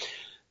lecture.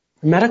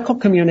 The medical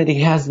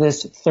community has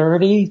this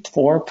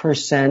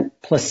 34%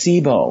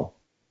 placebo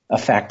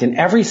effect in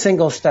every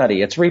single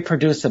study. It's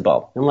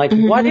reproducible. I'm like,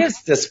 what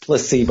is this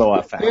placebo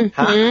effect?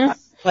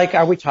 Like,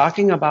 are we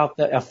talking about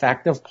the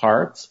effective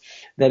parts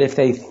that if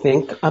they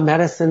think a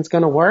medicine's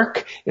going to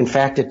work, in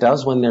fact it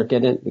does when they're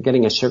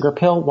getting a sugar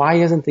pill? Why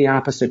isn't the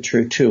opposite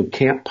true too?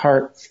 Can't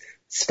parts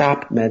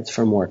stop meds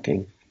from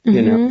working?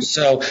 You know,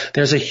 so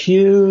there's a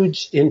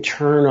huge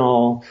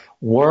internal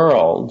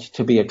world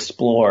to be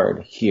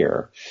explored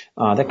here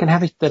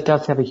that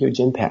does have a huge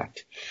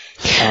impact.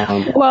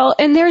 Well,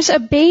 and there's a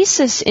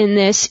basis in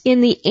this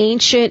in the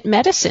ancient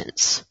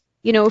medicines.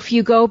 You know, if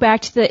you go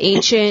back to the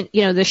ancient,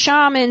 you know, the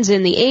shamans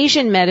and the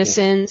Asian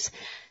medicines,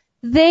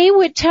 they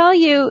would tell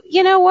you,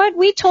 you know what,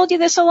 we told you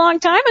this a long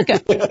time ago.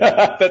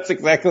 That's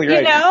exactly right.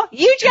 You know,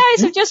 you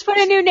guys have just put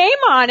a new name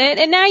on it,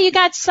 and now you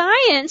got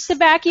science to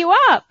back you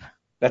up.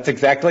 That's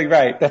exactly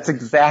right. That's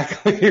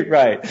exactly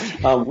right.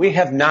 We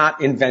have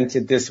not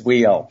invented this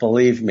wheel,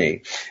 believe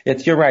me.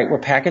 You're right. We're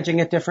packaging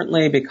it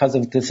differently because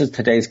this is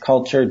today's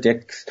culture.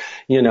 Dick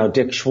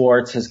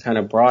Schwartz has kind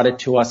of brought it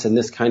to us in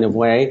this kind of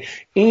way.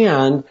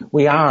 And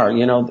we are,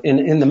 you know,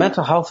 in the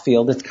mental health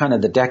field, it's kind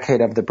of the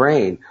decade of the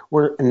brain.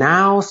 We're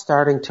now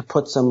starting to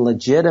put some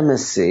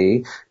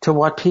legitimacy to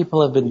what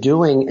people have been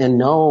doing and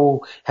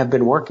have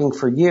been working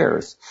for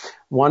years.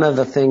 One of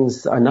the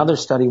things, another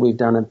study we've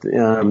done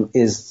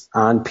is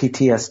on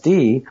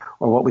PTSD,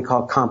 or what we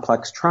call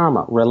complex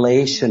trauma,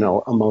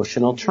 relational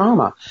emotional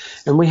trauma.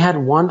 And we had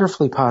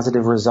wonderfully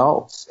positive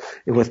results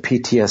with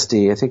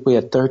PTSD. I think we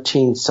had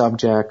 13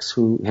 subjects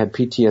who had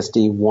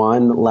PTSD.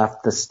 One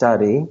left the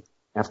study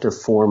after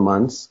 4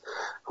 months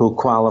who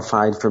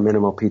qualified for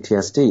minimal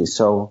PTSD.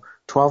 So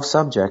 12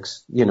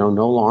 subjects, you know,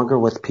 no longer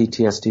with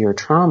PTSD or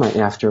trauma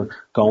after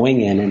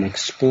going in and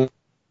exploring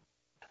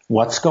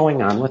what's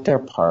going on with their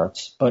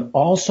parts, but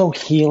also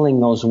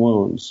healing those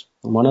wounds.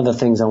 And one of the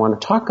things I want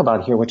to talk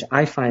about here, which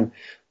I find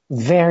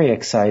very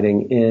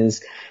exciting,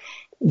 is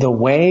the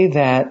way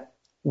that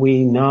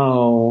we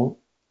know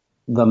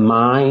the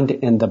mind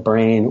and the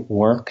brain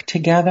work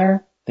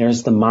together.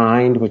 There's the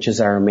mind, which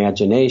is our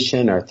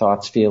imagination, our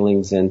thoughts,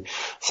 feelings, and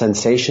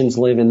sensations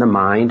live in the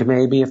mind,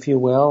 maybe, if you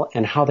will,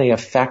 and how they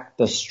affect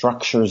the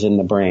structures in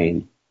the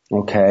brain.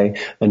 Okay,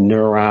 the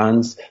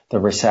neurons, the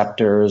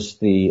receptors,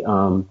 the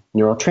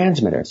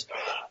neurotransmitters.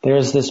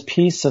 There's this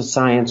piece of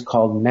science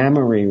called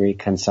memory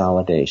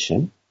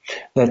reconsolidation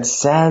that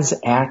says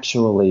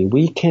actually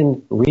we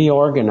can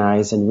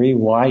reorganize and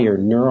rewire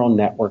neural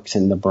networks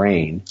in the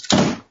brain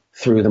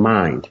through the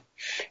mind,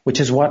 which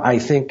is what I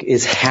think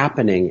is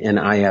happening in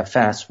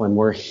IFS when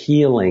we're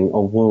healing a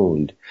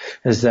wound,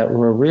 is that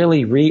we're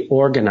really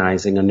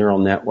reorganizing a neural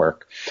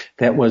network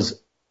that was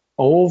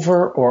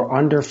over or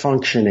under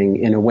functioning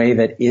in a way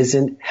that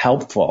isn't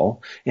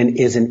helpful and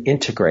isn't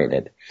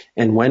integrated.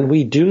 And when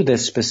we do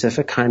this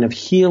specific kind of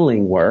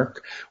healing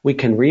work, we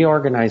can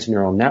reorganize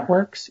neural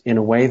networks in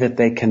a way that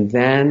they can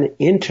then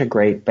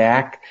integrate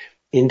back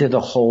into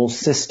the whole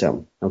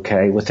system,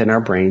 okay, within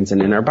our brains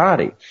and in our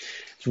body.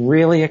 It's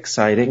really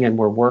exciting, and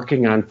we're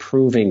working on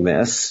proving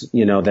this,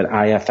 you know, that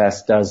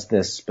IFS does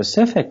this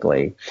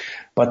specifically.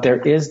 But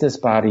there is this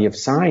body of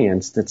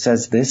science that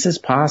says this is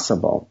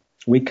possible.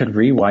 We could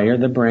rewire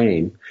the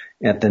brain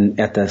at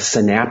the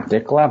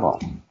synaptic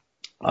level.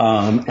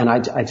 And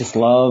I just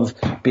love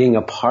being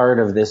a part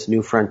of this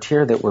new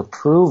frontier that we're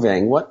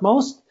proving what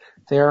most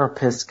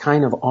therapists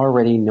kind of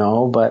already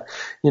know, but,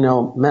 you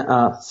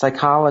know,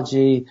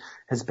 psychology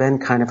has been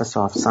kind of a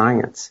soft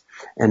science.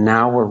 And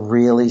now we're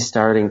really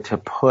starting to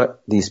put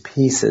these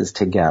pieces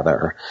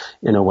together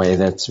in a way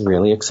that's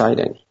really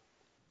exciting.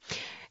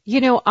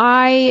 You know,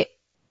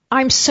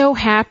 I'm so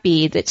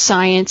happy that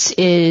science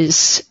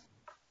is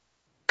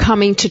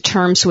coming to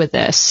terms with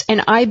this.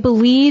 And I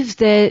believe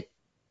that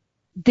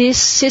this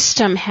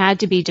system had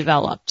to be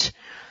developed.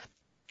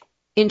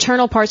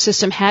 Internal part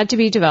system had to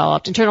be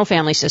developed, internal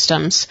family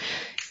systems,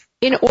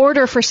 in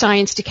order for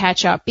science to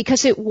catch up,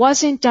 because it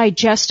wasn't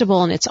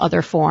digestible in its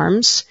other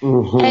forms,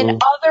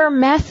 and other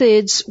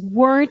methods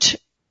weren't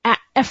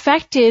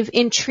effective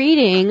in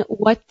treating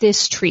what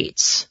this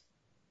treats.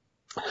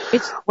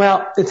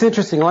 It's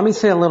interesting. Let me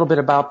say a little bit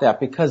about that,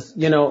 because,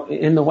 you know,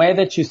 in the way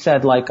that you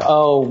said, like,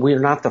 oh,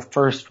 we're not the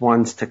first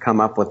ones to come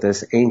up with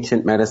this.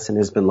 Ancient medicine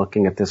has been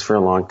looking at this for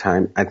a long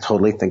time. I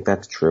totally think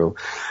that's true.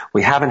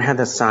 We haven't had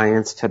the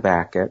science to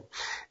back it.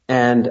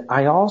 And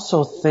I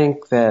also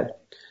think that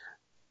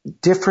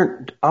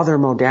different other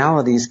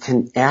modalities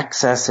can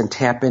access and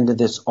tap into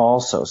this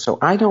also. So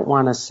I don't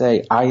want to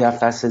say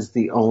IFS is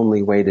the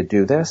only way to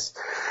do this.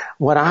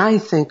 What I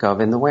think of,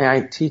 and the way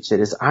I teach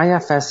it, is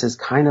IFS is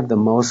kind of the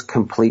most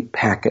complete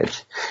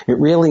package. It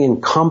really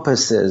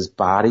encompasses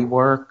body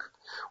work,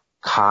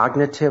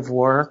 cognitive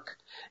work,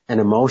 and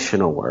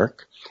emotional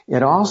work.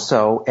 It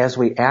also, as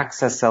we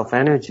access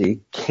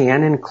self-energy,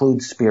 can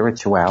include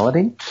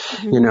spirituality.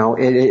 You know,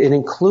 it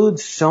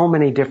includes so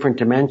many different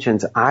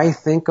dimensions. I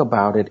think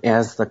about it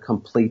as the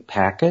complete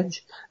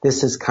package.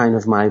 This is kind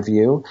of my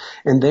view.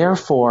 And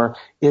therefore,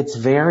 it's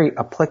very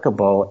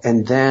applicable.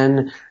 And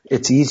then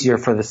it's easier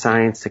for the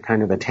science to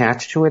kind of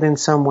attach to it in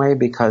some way,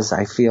 because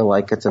I feel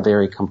like it's a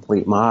very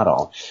complete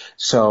model.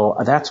 So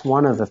that's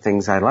one of the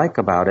things I like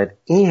about it.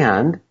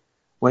 And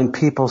when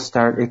people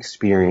start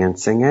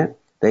experiencing it,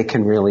 they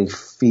can really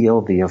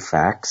feel the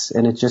effects,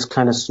 and it just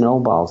kind of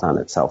snowballs on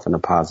itself in a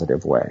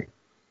positive way.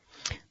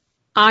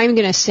 I'm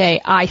going to say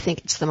I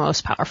think it's the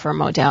most powerful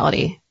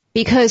modality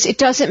because it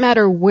doesn't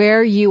matter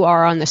where you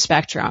are on the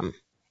spectrum.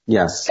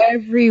 Yes.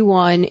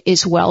 Everyone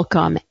is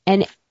welcome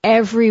and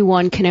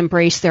everyone can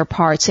embrace their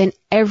parts and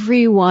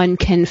everyone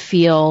can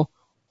feel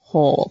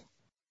whole.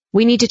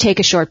 We need to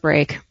take a short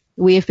break.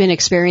 We have been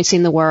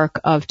experiencing the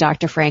work of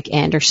Dr. Frank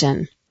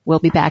Anderson. We'll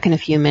be back in a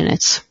few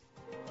minutes.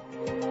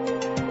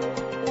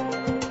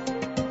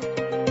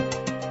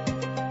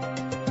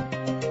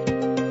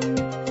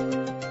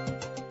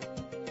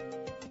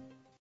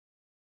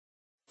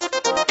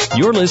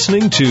 You're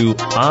listening to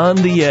On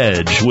the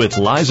Edge with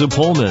Liza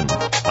Pullman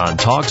on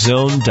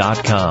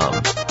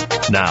TalkZone.com.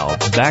 Now,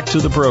 back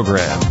to the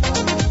program.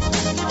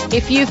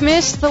 If you've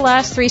missed the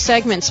last 3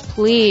 segments,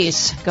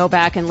 please go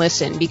back and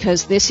listen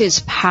because this is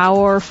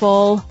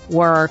powerful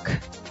work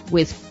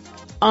with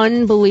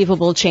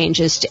unbelievable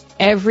changes to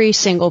every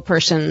single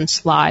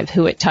person's life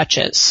who it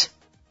touches.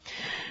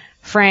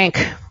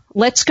 Frank,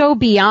 let's go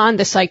beyond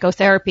the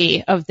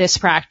psychotherapy of this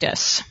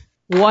practice.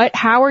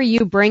 How are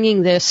you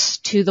bringing this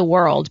to the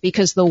world?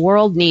 Because the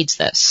world needs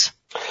this.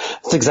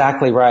 That's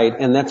exactly right.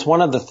 And that's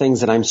one of the things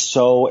that I'm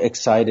so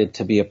excited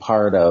to be a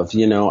part of.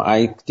 You know,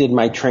 I did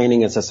my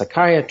training as a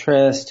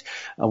psychiatrist.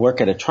 I work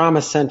at a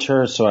trauma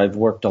center, so I've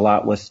worked a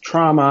lot with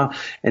trauma,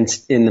 and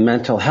in the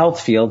mental health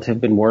field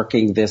have been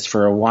working this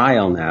for a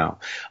while now.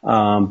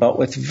 But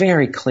what's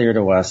very clear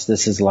to us,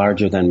 this is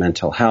larger than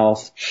mental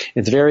health.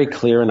 It's very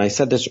clear, and I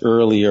said this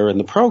earlier in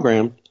the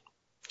program,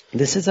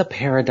 this is a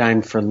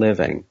paradigm for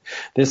living.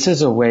 This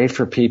is a way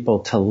for people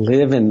to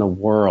live in the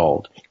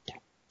world,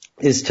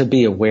 is to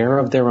be aware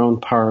of their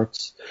own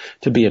parts,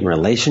 to be in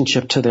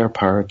relationship to their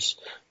parts,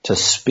 to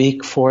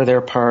speak for their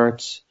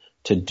parts,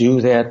 to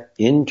do that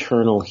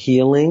internal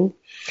healing,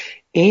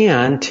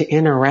 and to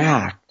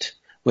interact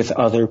with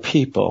other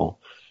people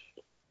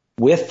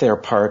with their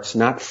parts,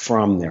 not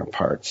from their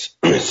parts.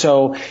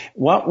 So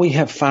what we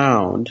have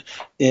found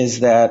is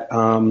that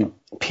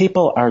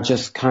people are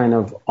just kind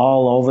of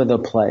all over the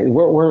place.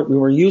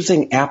 We're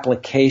using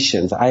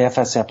applications,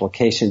 IFS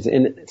applications,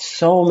 in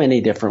so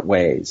many different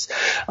ways.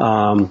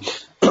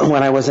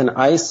 When I was in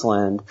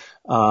Iceland,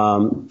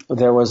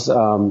 there was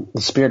the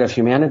Spirit of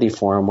Humanity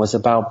Forum was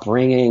about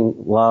bringing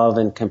love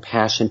and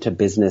compassion to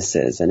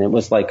businesses, and it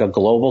was like a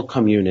global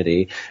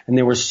community, and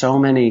there were so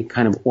many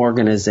kind of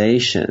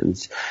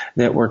organizations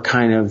that were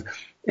kind of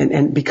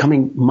and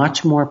becoming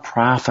much more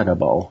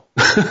profitable,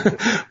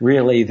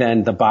 really,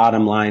 than the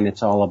bottom line.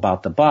 It's all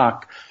about the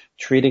buck.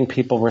 Treating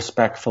people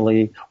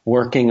respectfully,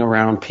 working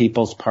around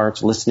people's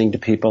parts, listening to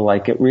people,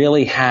 like it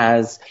really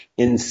has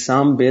in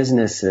some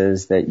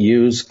businesses that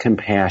use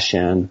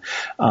compassion,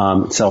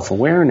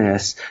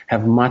 self-awareness,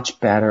 have much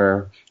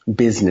better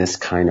business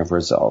kind of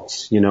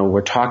results. You know,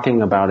 we're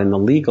talking about in the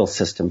legal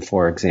system,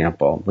 for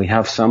example, we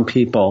have some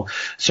people,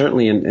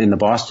 certainly in the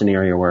Boston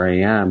area where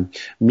I am,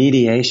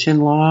 mediation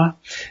law,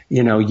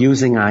 you know,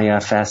 using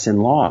IFS in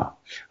law.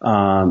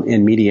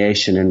 In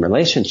mediation and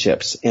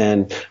relationships.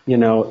 And, you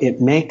know,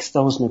 it makes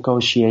those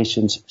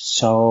negotiations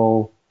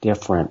so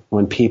different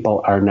when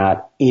people are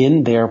not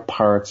in their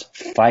parts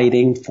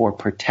fighting for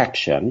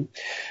protection,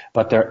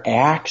 but they're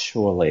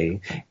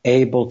actually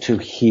able to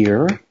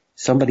hear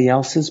somebody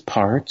else's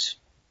parts,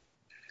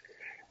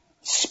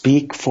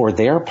 speak for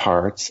their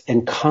parts,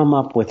 and come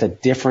up with a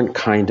different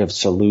kind of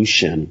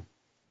solution.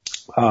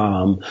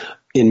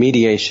 In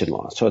mediation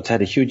law. So it's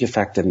had a huge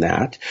effect in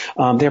that.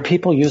 There are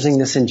people using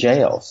this in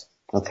jails.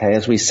 Okay.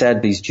 As we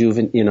said, these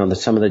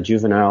some of the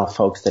juvenile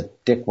folks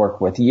that Dick worked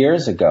with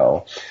years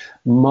ago,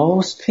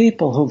 most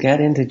people who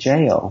get into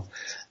jail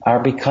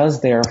are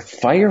because their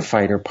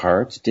firefighter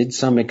parts did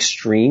some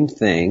extreme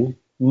thing,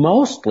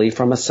 mostly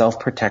from a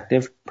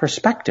self-protective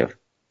perspective.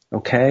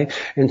 Okay.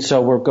 And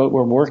so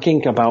we're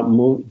working about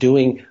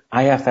doing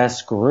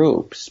IFS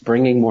groups,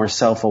 bringing more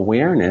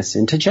self-awareness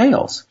into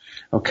jails.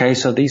 Okay,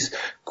 so these,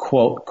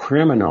 quote,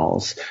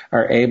 criminals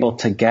are able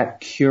to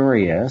get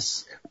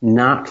curious,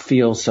 not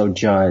feel so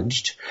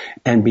judged,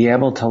 and be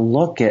able to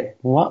look at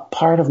what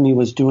part of me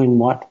was doing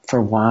what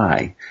for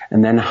why,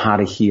 and then how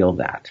to heal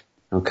that.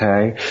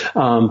 Okay,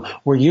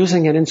 we're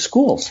using it in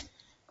schools.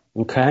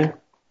 Okay.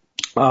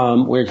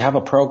 We have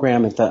a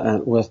program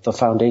with the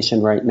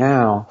foundation right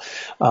now,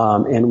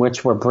 in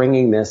which we're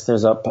bringing this.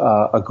 There's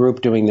a group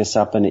doing this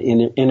up in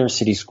an inner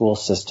city school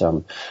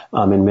system,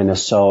 in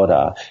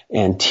Minnesota,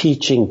 and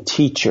teaching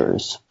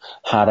teachers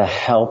how to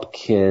help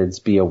kids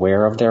be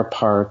aware of their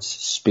parts,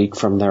 speak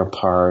from their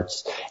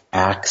parts,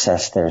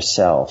 access their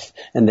self.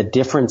 And the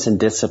difference in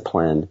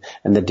discipline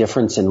and the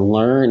difference in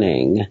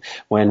learning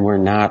when we're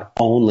not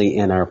only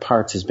in our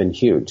parts has been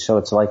huge. So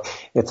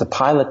it's a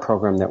pilot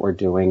program that we're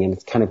doing, and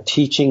it's kind of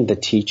teaching the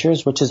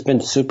teachers, which has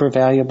been super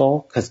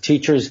valuable because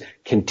teachers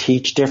can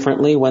teach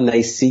differently when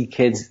they see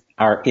kids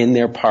are in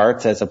their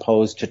parts as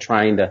opposed to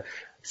trying to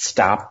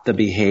stop the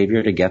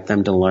behavior to get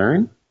them to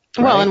learn.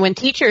 Right. Well, and when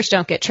teachers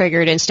don't get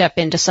triggered and step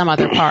into some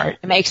other part,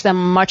 it makes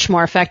them much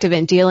more effective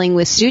in dealing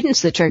with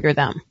students that trigger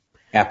them.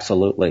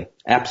 Absolutely.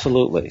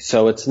 Absolutely.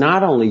 So it's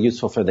not only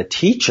useful for the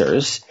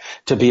teachers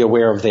to be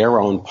aware of their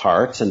own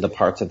parts and the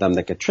parts of them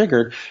that get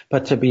triggered,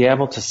 but to be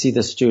able to see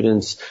the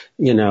students,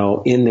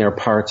 in their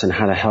parts and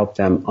how to help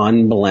them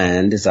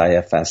unblend, as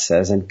IFS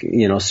says, and,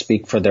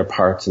 speak for their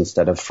parts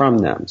instead of from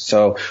them.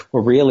 So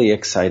we're really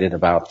excited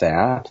about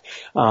that.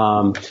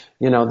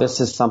 This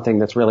is something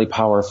that's really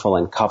powerful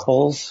in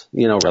couples,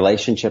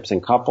 relationships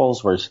in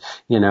couples where,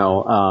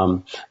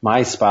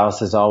 my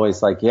spouse is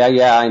always like,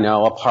 yeah, I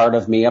know, a part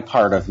of me,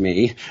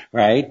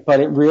 right?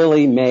 But it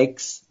really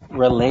makes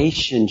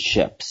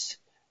relationships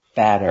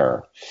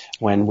better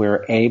when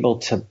we're able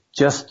to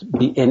just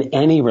be in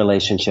any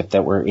relationship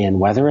that we're in,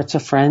 whether it's a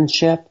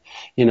friendship,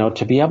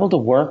 to be able to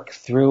work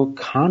through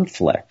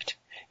conflict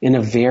in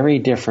a very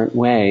different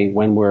way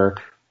when we're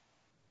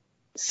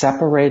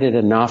separated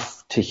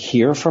enough to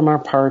hear from our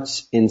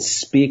parts and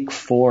speak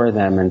for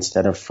them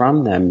instead of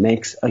from them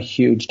makes a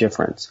huge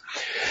difference.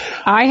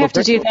 I have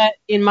to do that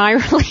in my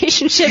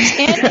relationships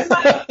and in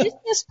my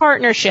business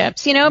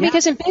partnerships,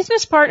 because in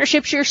business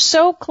partnerships, you're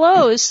so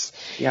close.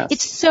 Yes.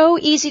 It's so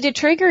easy to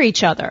trigger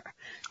each other.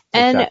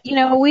 And,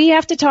 Exactly. We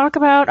have to talk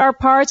about our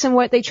parts and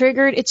what they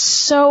triggered. It's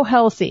so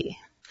healthy.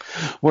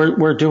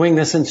 We're doing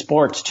this in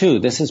sports too.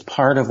 This is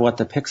part of what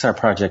the Pixar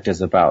Project is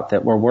about,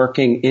 that we're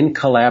working in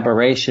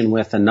collaboration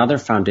with another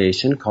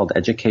foundation called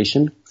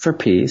Education for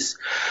Peace,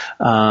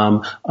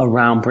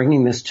 around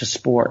bringing this to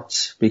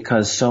sports,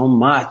 because so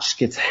much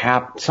gets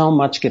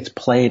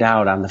played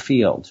out on the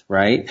field,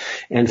 right?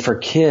 And for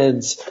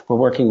kids, we're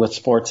working with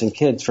sports and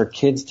kids, for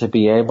kids to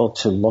be able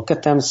to look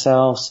at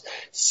themselves,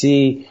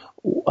 see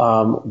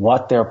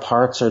what their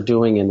parts are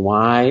doing and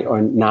why,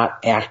 or not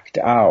act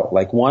out.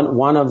 Like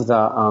one of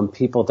the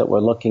people that we're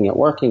looking at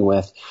working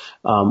with,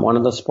 one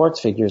of the sports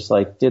figures,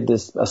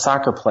 a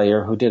soccer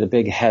player who did a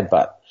big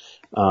headbutt,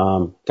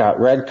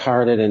 got red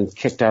carded and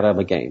kicked out of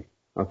a game.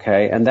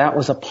 Okay. And that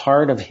was a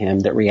part of him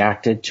that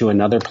reacted to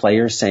another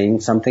player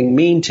saying something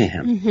mean to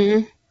him.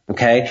 Mm-hmm.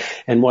 Okay.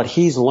 And what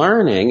he's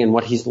learning and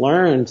what he's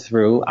learned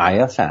through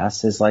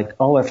IFS is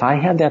if I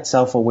had that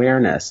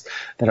self-awareness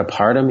that a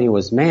part of me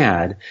was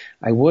mad,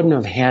 I wouldn't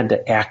have had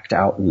to act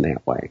out in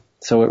that way.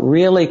 So it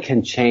really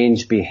can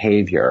change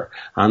behavior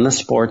on the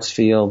sports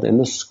field, in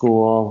the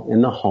school,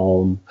 in the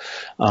home,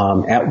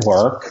 at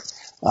work.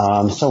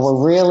 So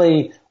we're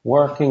really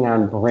working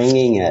on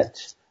bringing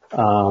it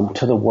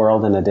to the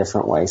world in a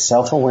different way.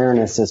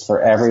 Self-awareness is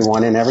for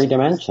everyone in every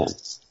dimension.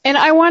 And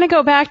I want to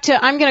go back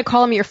to, I'm going to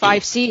call them your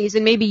 5 C's,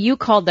 and maybe you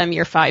called them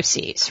your 5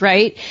 C's,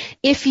 right?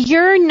 If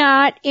you're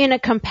not in a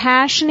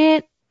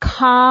compassionate,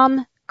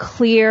 calm,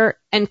 clear,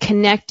 and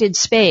connected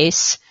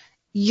space,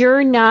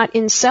 you're not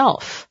in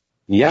self.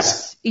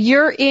 Yes.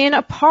 You're in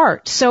a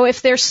part. So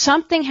if there's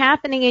something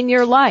happening in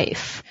your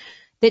life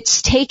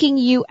that's taking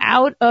you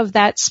out of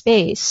that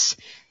space,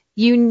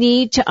 you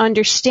need to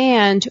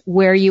understand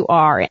where you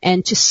are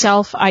and to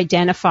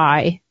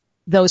self-identify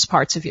those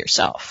parts of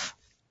yourself.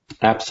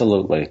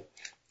 Absolutely.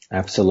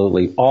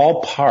 Absolutely.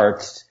 All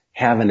parts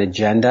have an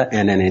agenda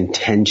and an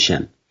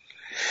intention.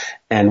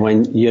 And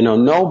when,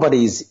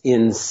 nobody's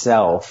in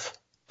self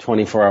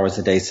 24 hours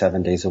a day,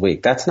 7 days a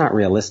week. That's not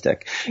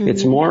realistic. Mm-hmm.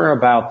 It's more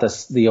about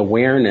the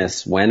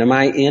awareness. When am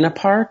I in a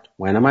part?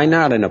 When am I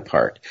not in a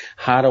part?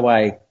 How do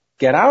I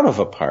get out of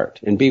a part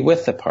and be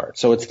with the part?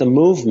 So it's the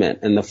movement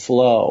and the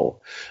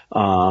flow,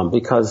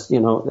 because,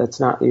 it's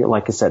not,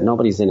 like I said,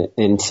 nobody's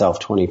in self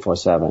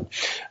 24/7.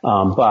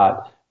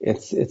 But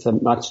it's a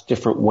much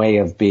different way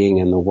of being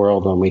in the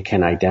world when we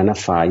can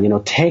identify,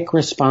 take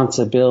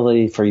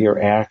responsibility for your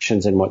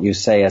actions and what you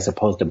say, as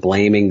opposed to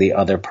blaming the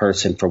other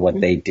person for what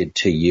they did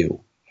to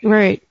you.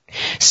 Right.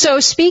 So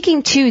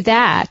speaking to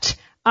that,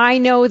 I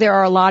know there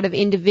are a lot of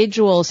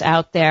individuals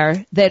out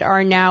there that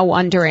are now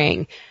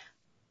wondering,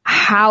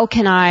 how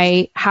can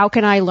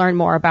I learn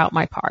more about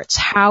my parts?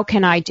 How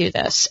can I do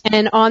this?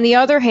 And on the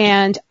other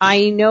hand,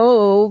 I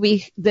know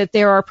that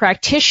there are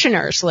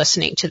practitioners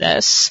listening to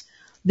this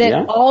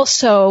that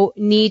also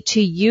need to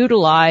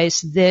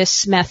utilize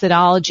this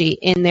methodology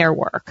in their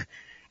work.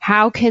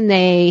 How can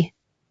they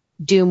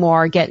do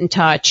more, get in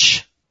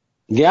touch?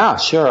 Yeah,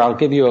 sure. I'll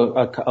give you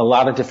a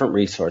lot of different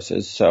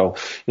resources. So,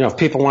 if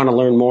people want to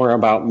learn more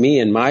about me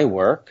and my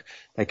work,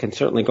 they can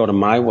certainly go to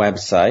my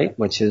website,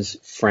 which is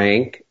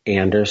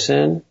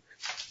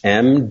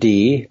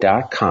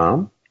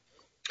frankandersonmd.com.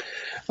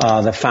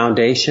 The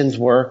foundation's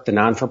work, the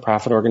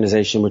non-for-profit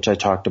organization, which I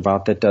talked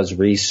about, that does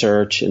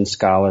research and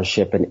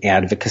scholarship and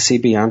advocacy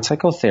beyond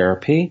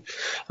psychotherapy.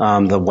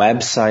 The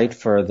website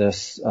for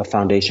this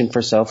Foundation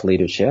for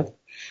Self-Leadership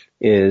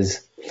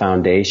is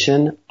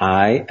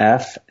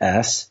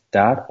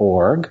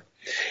foundationifs.org.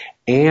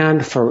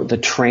 And for the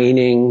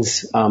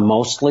trainings,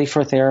 mostly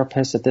for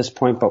therapists at this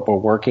point, but we're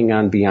working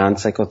on beyond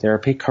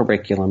psychotherapy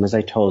curriculum, as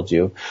I told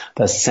you.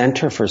 The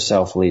Center for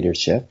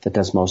Self-Leadership, that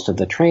does most of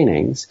the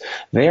trainings,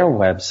 their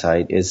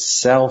website is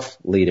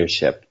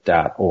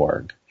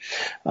selfleadership.org.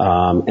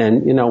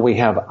 And, you know, we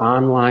have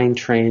online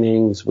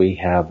trainings, we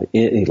have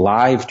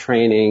live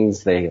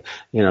trainings.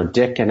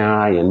 Dick and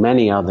I and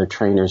many other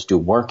trainers do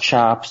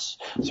workshops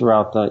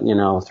throughout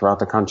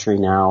the country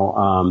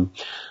now.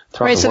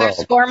 Right, so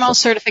there's formal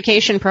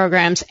certification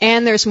programs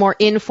and there's more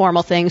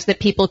informal things that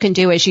people can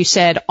do, as you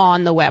said,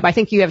 on the web. I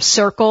think you have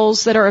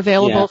circles that are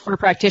available for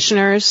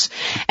practitioners.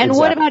 And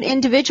What about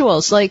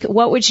individuals? Like,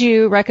 what would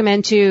you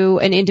recommend to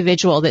an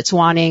individual that's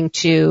wanting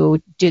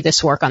to do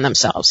this work on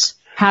themselves?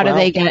 How do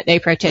they get a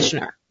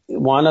practitioner?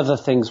 One of the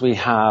things we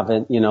have,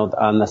 on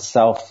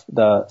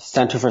the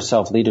Center for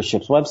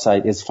Self-Leadership's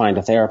website is Find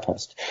a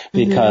Therapist,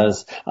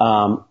 because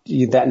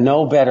that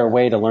no better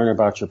way to learn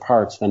about your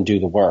parts than do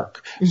the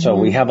work. So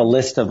we have a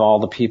list of all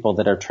the people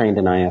that are trained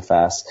in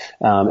IFS,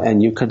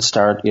 and you could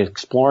start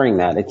exploring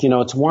that.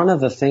 It's one of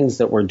the things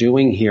that we're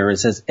doing here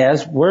is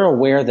as we're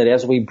aware that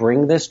as we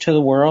bring this to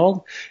the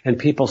world and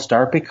people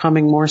start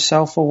becoming more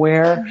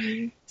self-aware,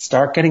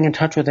 start getting in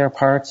touch with their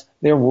parts,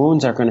 their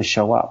wounds are going to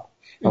show up.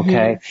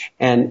 Okay.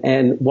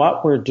 And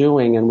what we're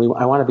doing, and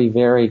I want to be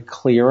very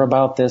clear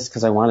about this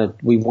because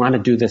we want to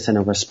do this in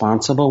a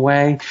responsible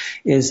way,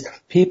 is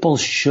people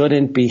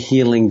shouldn't be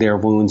healing their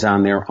wounds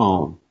on their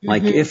own.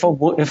 Like if a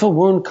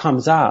wound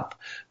comes up,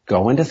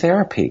 go into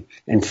therapy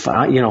and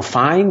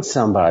find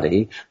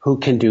somebody who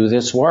can do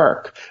this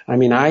work. I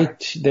mean,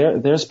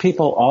 there's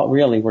people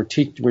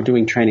we're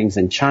doing trainings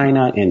in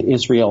China, in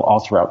Israel,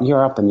 all throughout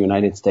Europe and the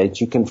United States.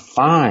 You can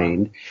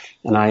find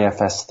an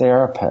IFS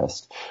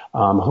therapist,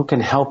 who can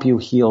help you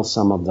heal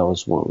some of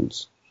those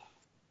wounds.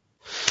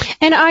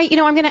 And I'm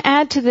going to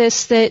add to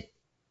this that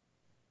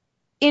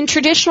in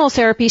traditional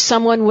therapy,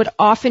 someone would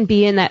often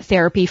be in that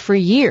therapy for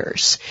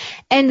years.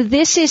 And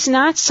this is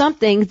not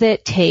something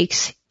that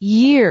takes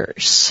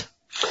years.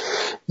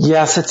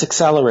 Yes, it's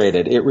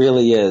accelerated. It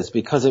really is,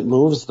 because it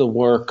moves the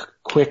work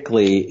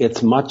quickly.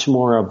 It's much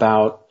more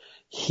about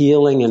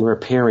healing and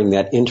repairing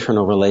that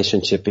internal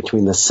relationship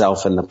between the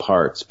self and the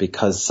parts,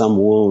 because some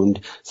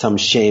wound, some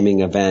shaming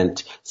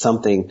event,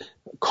 something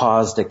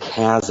caused a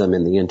chasm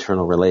in the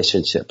internal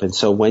relationship. And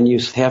so when you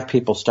have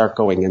people start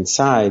going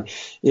inside,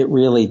 it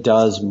really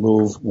does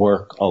move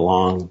work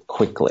along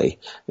quickly.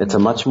 It's a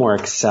much more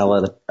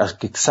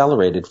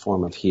accelerated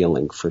form of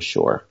healing for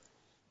sure.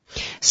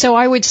 So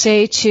I would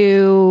say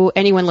to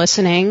anyone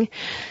listening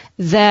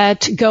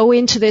that go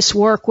into this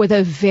work with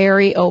a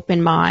very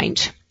open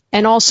mind.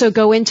 And also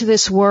go into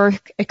this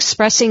work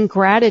expressing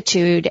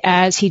gratitude,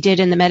 as he did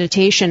in the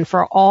meditation,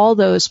 for all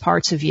those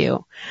parts of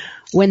you.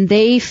 When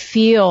they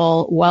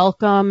feel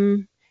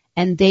welcome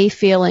and they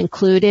feel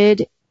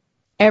included,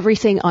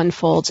 everything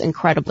unfolds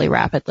incredibly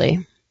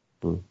rapidly.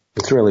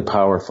 It's really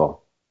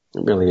powerful.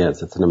 It really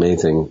is. It's an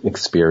amazing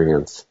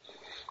experience.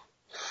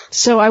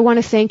 So I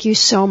want to thank you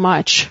so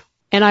much.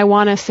 And I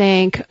want to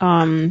thank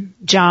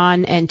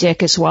John and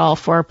Dick as well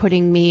for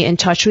putting me in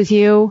touch with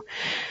you.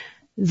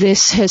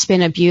 This has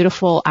been a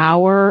beautiful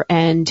hour,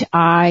 and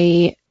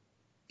I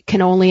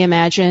can only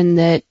imagine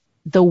that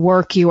the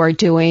work you are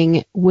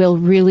doing will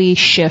really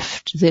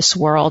shift this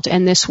world,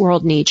 and this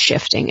world needs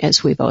shifting,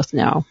 as we both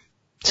know.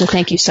 So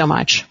thank you so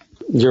much.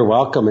 You're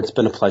welcome. It's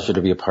been a pleasure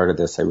to be a part of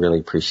this. I really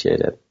appreciate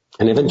it.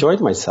 And I've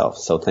enjoyed myself,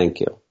 so thank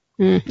you.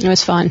 It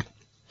was fun.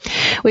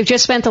 We've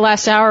just spent the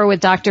last hour with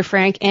Dr.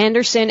 Frank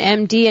Anderson,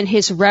 MD, and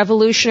his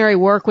revolutionary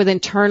work with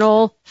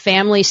internal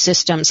family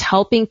systems,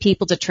 helping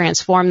people to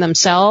transform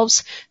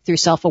themselves through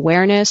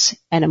self-awareness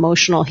and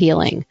emotional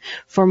healing.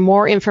 For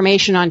more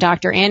information on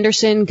Dr.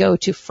 Anderson, go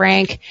to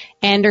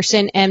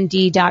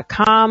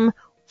frankandersonmd.com.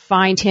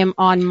 Find him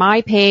on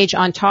my page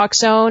on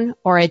TalkZone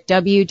or at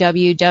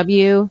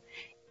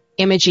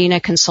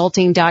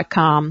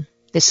www.imaginaconsulting.com.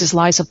 This is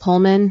Liza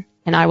Pullman,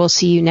 and I will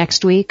see you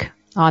next week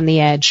on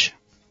The Edge.